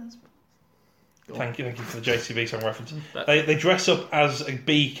 my dad's... Thank you for the JCB song reference. They dress up as a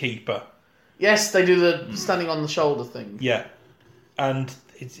beekeeper. Yes, they do the standing on the shoulder thing. Yeah. And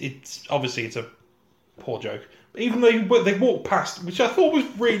it's obviously it's a poor joke. But even though they walked past, which I thought was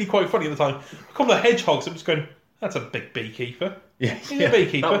really quite funny at the time, a couple of hedgehogs that was going, that's a big beekeeper. Yeah, He's a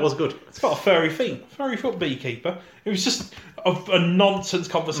beekeeper. that was good. It's got a furry foot beekeeper. It was just a nonsense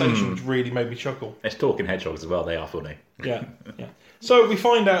conversation which really made me chuckle. It's talking hedgehogs as well. They are funny. Yeah. So we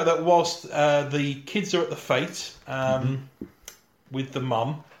find out that whilst the kids are at the fete with the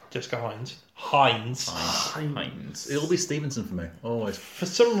mum, Jessica Hines. It'll be Stevenson for me, always. For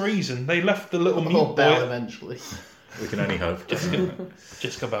some reason, they left the little mute Bell boy. eventually. We can only hope.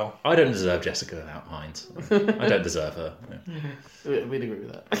 Jessica Bell. I don't deserve Jessica without Hines. I don't deserve her. Yeah. We'd agree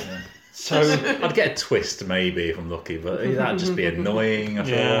with that. Yeah. So I'd get a twist maybe if I'm lucky, but that'd just be annoying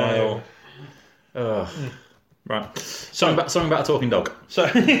after a while. Right. Something about a talking dog. So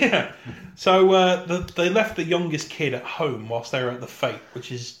they left the youngest kid at home whilst they were at the fete,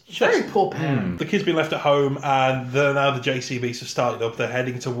 which is just Very poor parent. The kid's been left at home, and now the JCBs have started up. They're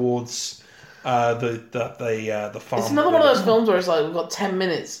heading towards the farm. It's another one of those films where it's like, we've got 10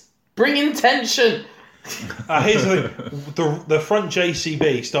 minutes. Bring in tension. Here's the thing: the front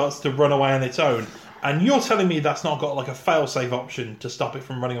JCB starts to run away on its own, and you're telling me that's not got like a fail-safe option to stop it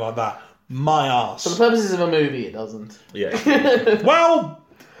from running like that? My arse. For the purposes of a movie, it doesn't. Yeah. Well,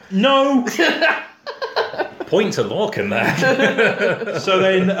 no. Point to Lorcan there. So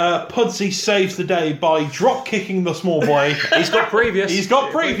then Pudsey saves the day by drop kicking the small boy. He's got previous. He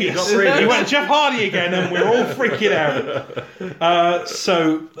went Jeff Hardy again, and we're all freaking out.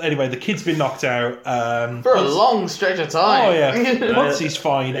 So anyway, the kid's been knocked out for a long stretch of time. Oh yeah, Pudsey's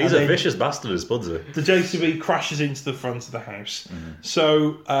fine. He's a vicious bastard, is Pudsey. The JCB crashes into the front of the house.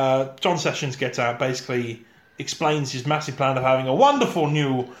 So John Sessions gets out, basically explains his massive plan of having a wonderful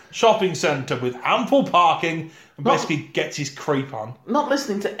new shopping centre with ample parking, and basically gets his creep on. Not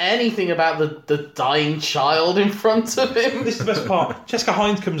listening to anything about the dying child in front of him. This is the best part. Jessica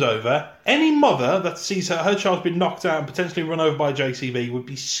Hines comes over. Any mother that sees her child's been knocked out and potentially run over by a JCB would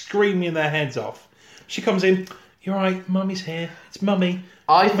be screaming their heads off. She comes in. You're right, Mummy's here. It's Mummy.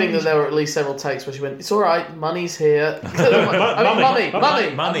 I think that there were at least several takes where she went, "It's all right, Money's here."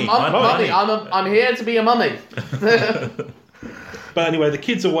 Mummy. I'm here to be a mummy. But anyway, the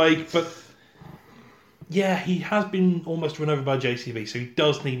kid's awake, but yeah, he has been almost run over by JCB, so he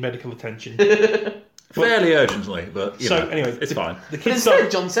does need medical attention. Fairly urgently, but anyway, it's fine. The But kid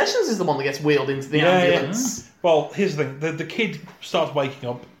instead, John Sessions is the one that gets wheeled into the ambulance. Well, here's the thing: the kid starts waking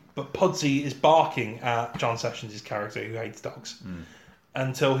up, but Pudsey is barking at John Sessions' character, who hates dogs.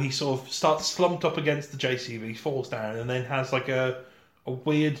 Until he sort of starts slumped up against the JCB, falls down, and then has like a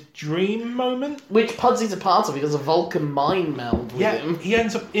weird dream moment. Which Pudsey's a part of. He does a Vulcan mind meld with him. He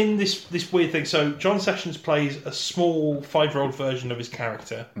ends up in this weird thing. So John Sessions plays a small 5-year-old version of his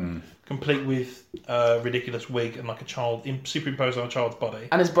character, complete with a ridiculous wig and like a child superimposed on a child's body.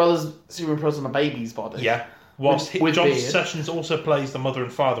 And his brother's superimposed on a baby's body. Yeah. Whilst with John beard. Sessions also plays the mother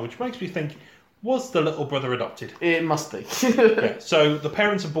and father, which makes me think, was the little brother adopted? It must be. Yeah. So the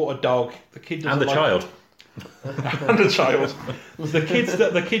parents have bought a dog. The kid doesn't And the child. and a child.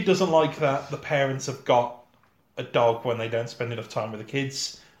 The kid doesn't like that the parents have got a dog when they don't spend enough time with the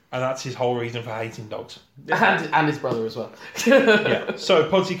kids, and that's his whole reason for hating dogs. And his brother as well. Yeah. So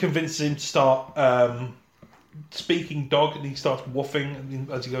Pudsey convinces him to start speaking dog, and he starts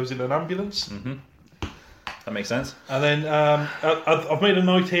woofing as he goes in an ambulance. Mm-hmm. That makes sense. And then I've made a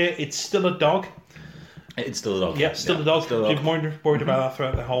note here. It's still a dog. It's still a dog. Yeah, still a dog. Still a dog. I've been worried about that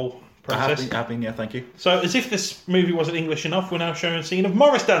throughout the whole process. I have been, yeah, thank you. So, as if this movie wasn't English enough, we're now showing a scene of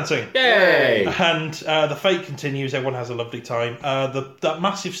Morris dancing. Yay! And the fate continues. Everyone has a lovely time. That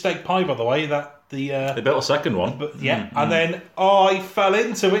massive steak pie, by the way, they built a second one. But yeah, and then he fell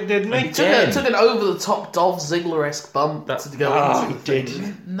into it, didn't he? Took an over-the-top Dolph Ziggler-esque bump to go into he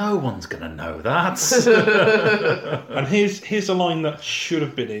did. No one's gonna know that. And here's a line that should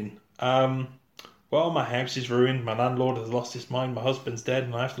have been in. Well, my house is ruined, my landlord has lost his mind, my husband's dead,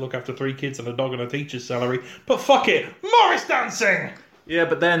 and I have to look after 3 kids and a dog and a teacher's salary. But fuck it, Morris dancing! Yeah,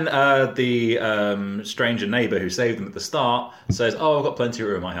 but then the stranger neighbour who saved them at the start says, "Oh, I've got plenty of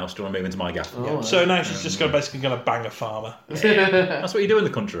room in my house. Do you want to move into my gaff?" So now she's just basically going to bang a farmer. That's what you do in the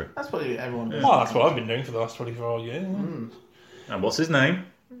country. That's what everyone does. Well, that's what I've been doing for the last 24 years. And what's his name?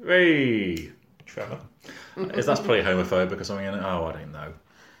 Hey, Trevor. That's probably homophobic or something. Oh, I don't know.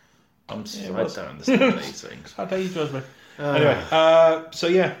 I don't understand these things. How dare you judge me? Anyway, so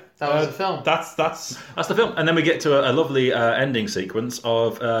yeah. That was the film. That's the film. And then we get to a lovely ending sequence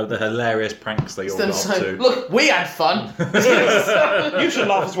of the hilarious pranks they all got up to. Look, we had fun. You should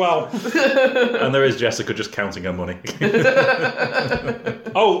laugh as well. And there is Jessica just counting her money.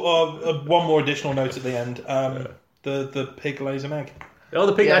 One more additional note at the end. The pig lays an egg. Oh,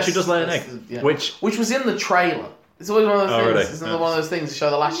 the pig actually does lay an egg. Yeah. Which was in the trailer. It's always one of those Oh, things. really? It's another one of those things to show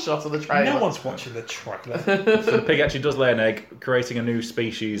the last shot of the trailer. No one's watching the trailer. So the pig actually does lay an egg, creating a new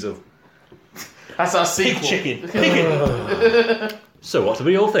species of... That's our Pig sequel. chicken. Pig. So what do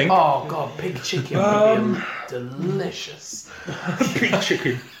we all think? Oh god, pig chicken would be delicious. Pig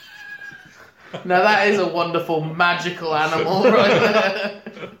chicken. Now that is a wonderful magical animal right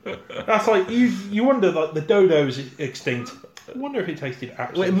there. That's like you wonder, like the dodo's extinct. I wonder if it tasted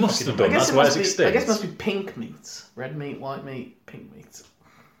absolutely. Well, it must have done. I guess That's it why must it's be. extinct. I guess it must be pink meat, red meat, white meat, pink meat.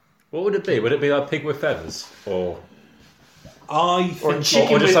 What would it be? Would it be like pig with feathers, or I Or think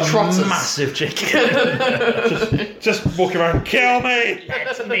chicken or just with a trotters. massive chicken? just walking around, kill me!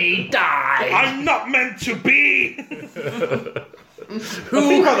 Let me die. I'm not meant to be. I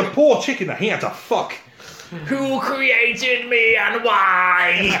think about the poor chicken that he had to fuck. Who created me and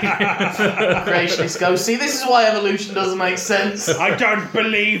why? Creationists go, see, this is why evolution doesn't make sense. I don't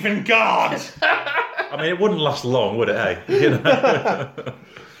believe in God. I mean, it wouldn't last long, would it? Hey, you know?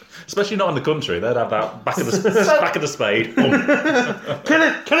 Especially not in the country. They'd have that back of the spade. Kill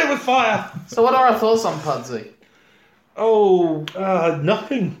it with fire. So what are our thoughts on Pudsey? Oh,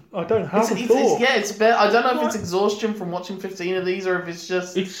 nothing. I don't have a thought. It's a bit. I don't know if it's exhaustion from watching 15 of these, or if it's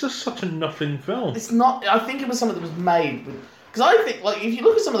just. It's just such a nothing film. It's not. I think it was something that was made with. Because I think, like, if you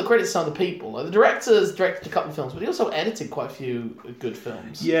look at some of the credits of some of the people, like, the director's directed a couple of films, but he also edited quite a few good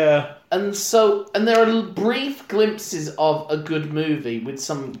films. Yeah. And there are brief glimpses of a good movie with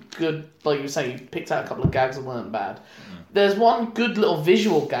some good, like you were saying, you picked out a couple of gags that weren't bad. There's one good little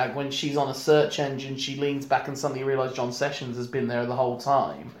visual gag when she's on a search engine, she leans back and suddenly realises John Sessions has been there the whole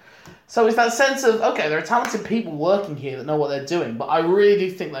time. So it's that sense of, okay, there are talented people working here that know what they're doing, but I really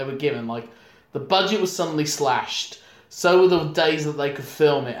do think they were given, like, the budget was suddenly slashed, so were the days that they could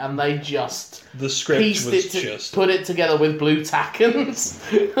film it, and they just the script pieced was it to just put it together with blue tack and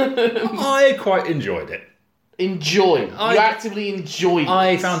I quite enjoyed it. You actively enjoyed it.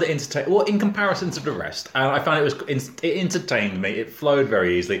 I found it entertaining. Well, in comparison to the rest, I found it entertained me. It flowed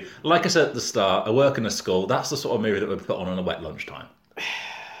very easily. Like I said at the start, I work in a school. That's the sort of movie that would put on a wet lunchtime.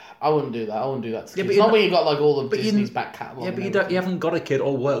 I wouldn't do that. I wouldn't do that. Yeah, It's not when you got like all of Disney's back catalogue. Yeah, but you haven't got a kid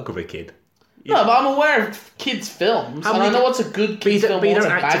or work with a kid. No, but I'm aware of kids' films, and I know what's a good kids' film and what's a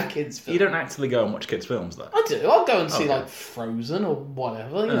bad kids' film. You don't actively go and watch kids' films, though. I do. I'll go and see like Frozen or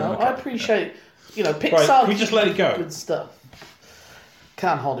whatever. You know, okay, I appreciate. You know, Pixar. Right, can we just let it go? Good stuff.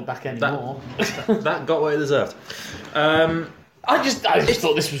 Can't hold it back anymore. That got what it deserved. I just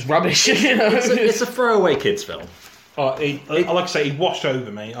thought this was rubbish. You know, it's a throwaway kids' film. Like I say, he washed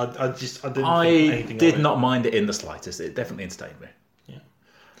over me. I didn't think anything did of it. not mind it in the slightest. It definitely entertained me.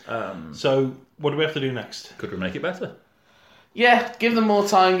 So, what do we have to do next? Could we make it better? Yeah, give them more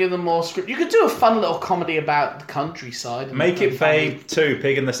time, give them more script. You could do a fun little comedy about the countryside. and Make it family. Fabe 2,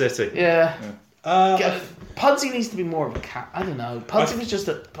 Pig in the City. Yeah. Pudsey needs to be more of a cat. I don't know. Pudsey was just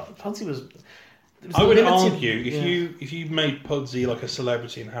a. Pudsey was. I would limited- argue if you made Pudsey like a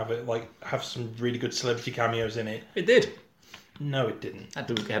celebrity and have some really good celebrity cameos in it. It did. No, it didn't.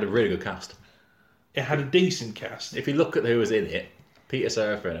 It had a really good cast. It had a decent cast. If you look at who was in it, Peter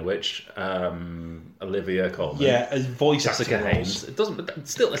Serafinowicz, Olivia Colman, Yeah, as voice Jessica acting Haynes. roles. It doesn't. But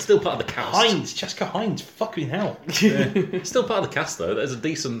it's still part of the cast. Jessica Hines, fucking hell. It's still part of the cast though. There's a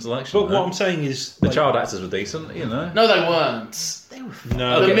decent selection. But what I'm saying is, the child actors were decent. You know. No, they weren't.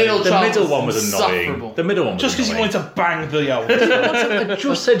 no, The middle one was annoying. insufferable. The middle one was just because he annoying. wanted to bang the old. I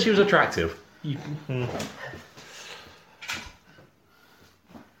just said she was attractive.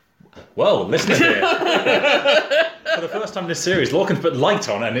 Well, listen here. For the first time in this series, Lorcan's put light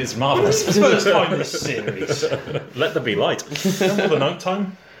on and it's marvellous. First time in this series. Let there be light. For the night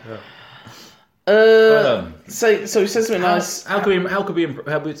time. So he says something nice. How do we improve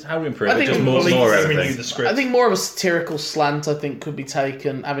I it? think Just we more renew everything. the script. I think more of a satirical slant. I think could be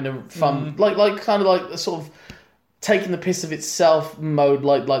taken, having a fun, like kind of like a sort of taking the piss of itself mode,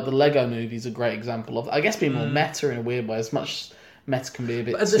 like the Lego Movie is a great example of. I guess being more meta in a weird way. As much meta can be a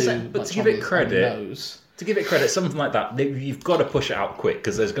bit But too. to much give on it the credit, nose. something like that, you've got to push it out quick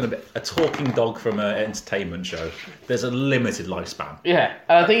because there's going to be a talking dog from an entertainment show. There's a limited lifespan. Yeah,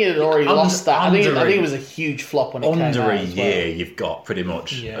 and I think it had already lost that. I think under it was a huge flop when it came out. Under a as year, well. you've got pretty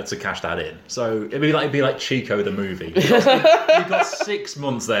much to cash that in. So it'd be like Chico the movie. You've got 6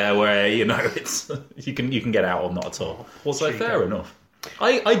 months there where it's you can get out or not at all. So fair enough.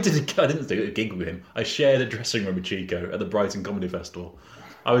 I didn't do a gig with him. I shared a dressing room with Chico at the Brighton Comedy Festival.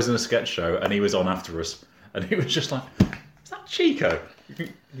 I was in a sketch show and he was on after us, and he was just like, "Is that Chico?"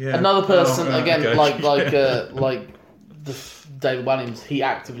 Yeah. Another person again, okay. like David Walliams, he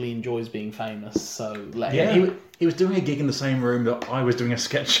actively enjoys being famous, so let Yeah, him. he was doing a gig in the same room that I was doing a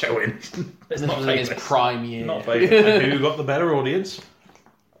sketch show in. It's This not was in his famous. prime year. Not famous. And who got the better audience?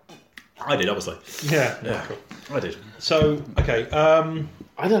 I did, obviously. Yeah. Cool. I did. So, okay.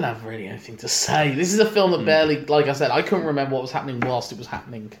 I don't have really anything to say. This is a film that barely, like I said, I couldn't remember what was happening whilst it was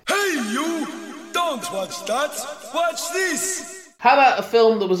happening. Hey, you! Don't watch that! Watch this! How about a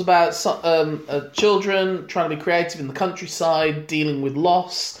film that was about children trying to be creative in the countryside, dealing with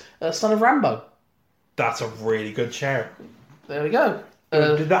loss? Son of Rambo. That's a really good shout. There we go.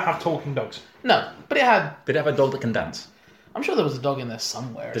 Did that have talking dogs? No, but it had... Did it have a dog that can dance? I'm sure there was a dog in there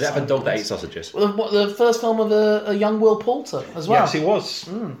somewhere. Did it have a dog that ate sausages? Well, the first film of a young Will Poulter as well. Yes, it was.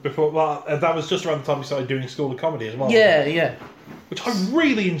 Before, that was just around the time we started doing School of Comedy as well. Yeah. Which I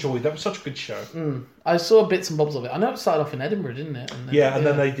really enjoyed. That was such a good show. I saw bits and bobs of it. I know it started off in Edinburgh, didn't it? And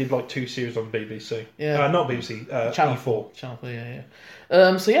then they did like 2 series on BBC. Yeah. Not BBC, Channel E4. Channel 4, yeah.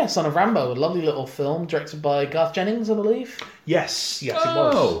 Son of Rambo, a lovely little film directed by Garth Jennings, I believe. Yes, it was.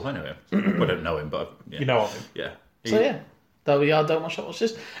 Oh, I know him. I don't know him, but... Yeah. You know of him. Yeah. So yeah, there we are. Don't watch that, watch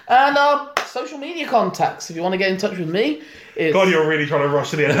this. And our social media contacts, if you want to get in touch with me, is... God, you're really trying to rush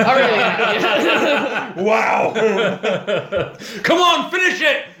to the end. I really am. Wow! Come on, finish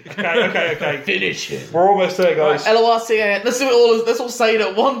it! Okay. Finish it. We're almost there, guys. LORCAN. Let's do it all. Let's all say it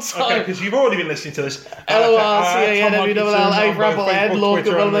at one time. Okay, because you've already been listening to this. LORCAN, WLL, Ramble, Ed,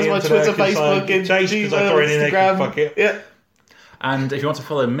 Lorcan, well, that's my Twitter, Facebook, and Gmail, Instagram. Fuck it. Yeah. And if you want to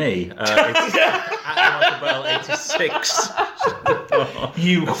follow me, it's at MichaelBell86.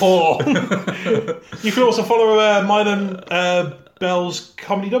 You whore. You can also follow mine and Bell's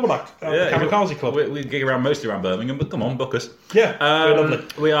Comedy Double Act at the Kamikaze Club. We gig around mostly around Birmingham, but come on, book us. Yeah, we're lovely.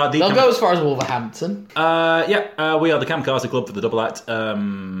 We are the They'll go as far as Wolverhampton. we are the Kamikaze Club for the Double Act.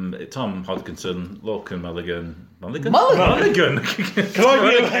 Tom Hodkinson, Lorcan Mulligan. Mulligan? Can I be a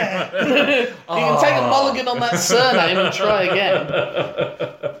You can take a mulligan on that surname and try again.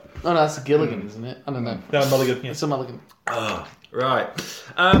 Oh, no, that's a Gilligan, isn't it? I don't know. No, Mulligan. Yeah. It's a mulligan. Right.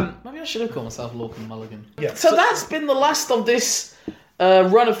 Maybe I should have called myself Lorcan Mulligan. Yeah. So that's been the last of this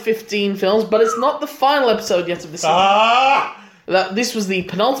run of 15 films, but it's not the final episode yet of this season. This was the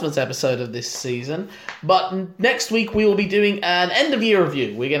penultimate episode of this season, but next week we will be doing an end-of-year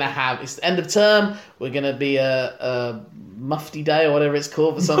review. We're going to have, it's the end of term, we're going to be a mufti day or whatever it's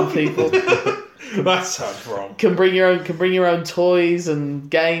called for some people. That sounds wrong. Can bring your own toys and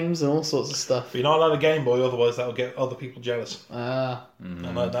games and all sorts of stuff. But you're not allowed a Game Boy, otherwise that'll get other people jealous. Ah.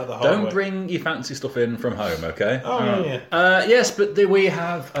 Don't bring your fancy stuff in from home, okay? Oh, yeah. Yes, but we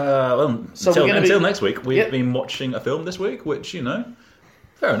have... until next week, we've Yep. been watching a film this week, which,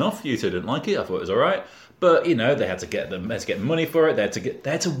 fair enough. You two didn't like it. I thought it was all right. But, they had to get money for it. They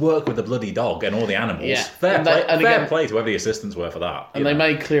had to work with the bloody dog and all the animals. Yeah. Fair Again, play to whoever the assistants were for that. And they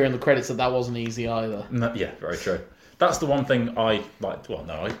made clear in the credits that wasn't easy either. No, yeah, very true. That's the one thing I liked. Well,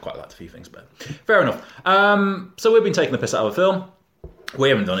 no, I quite liked a few things, but fair enough. So we've been taking the piss out of a film. We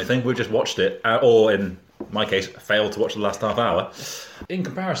haven't done anything. We've just watched it, or in my case, failed to watch the last half hour. In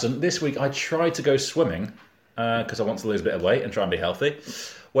comparison, this week I tried to go swimming because I want to lose a bit of weight and try and be healthy.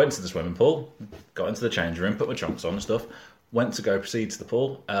 Went to the swimming pool, got into the change room, put my trunks on and stuff. Went to go proceed to the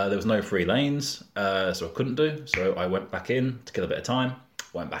pool. There was no free lanes, so I couldn't do. So I went back in to kill a bit of time.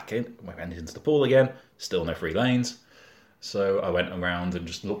 Went back in, went into the pool again. Still no free lanes. So I went around and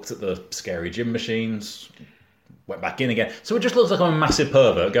just looked at the scary gym machines. Went back in again. So it just looks like I'm a massive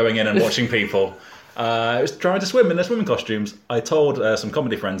pervert going in and watching people. I was trying to swim in their swimming costumes. I told some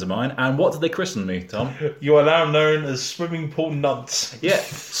comedy friends of mine, and what did they christen me, Tom? You are now known as Swimming Pool Nuts. Yeah,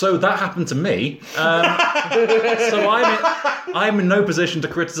 so that happened to me. So I'm in no position to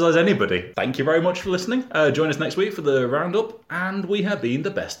criticise anybody. Thank you very much for listening. Join us next week for the roundup, and we have been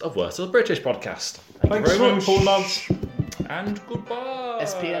the best of worst of the British podcast. Thank you very much. Swimming Pool Nuts. And goodbye.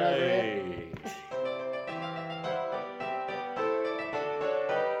 SPN over here.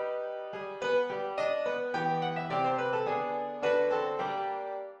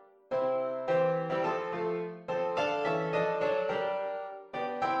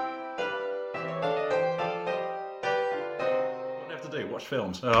 Watch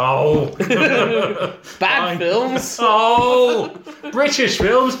films. Oh. Bad films. Oh. British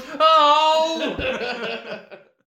films. Oh.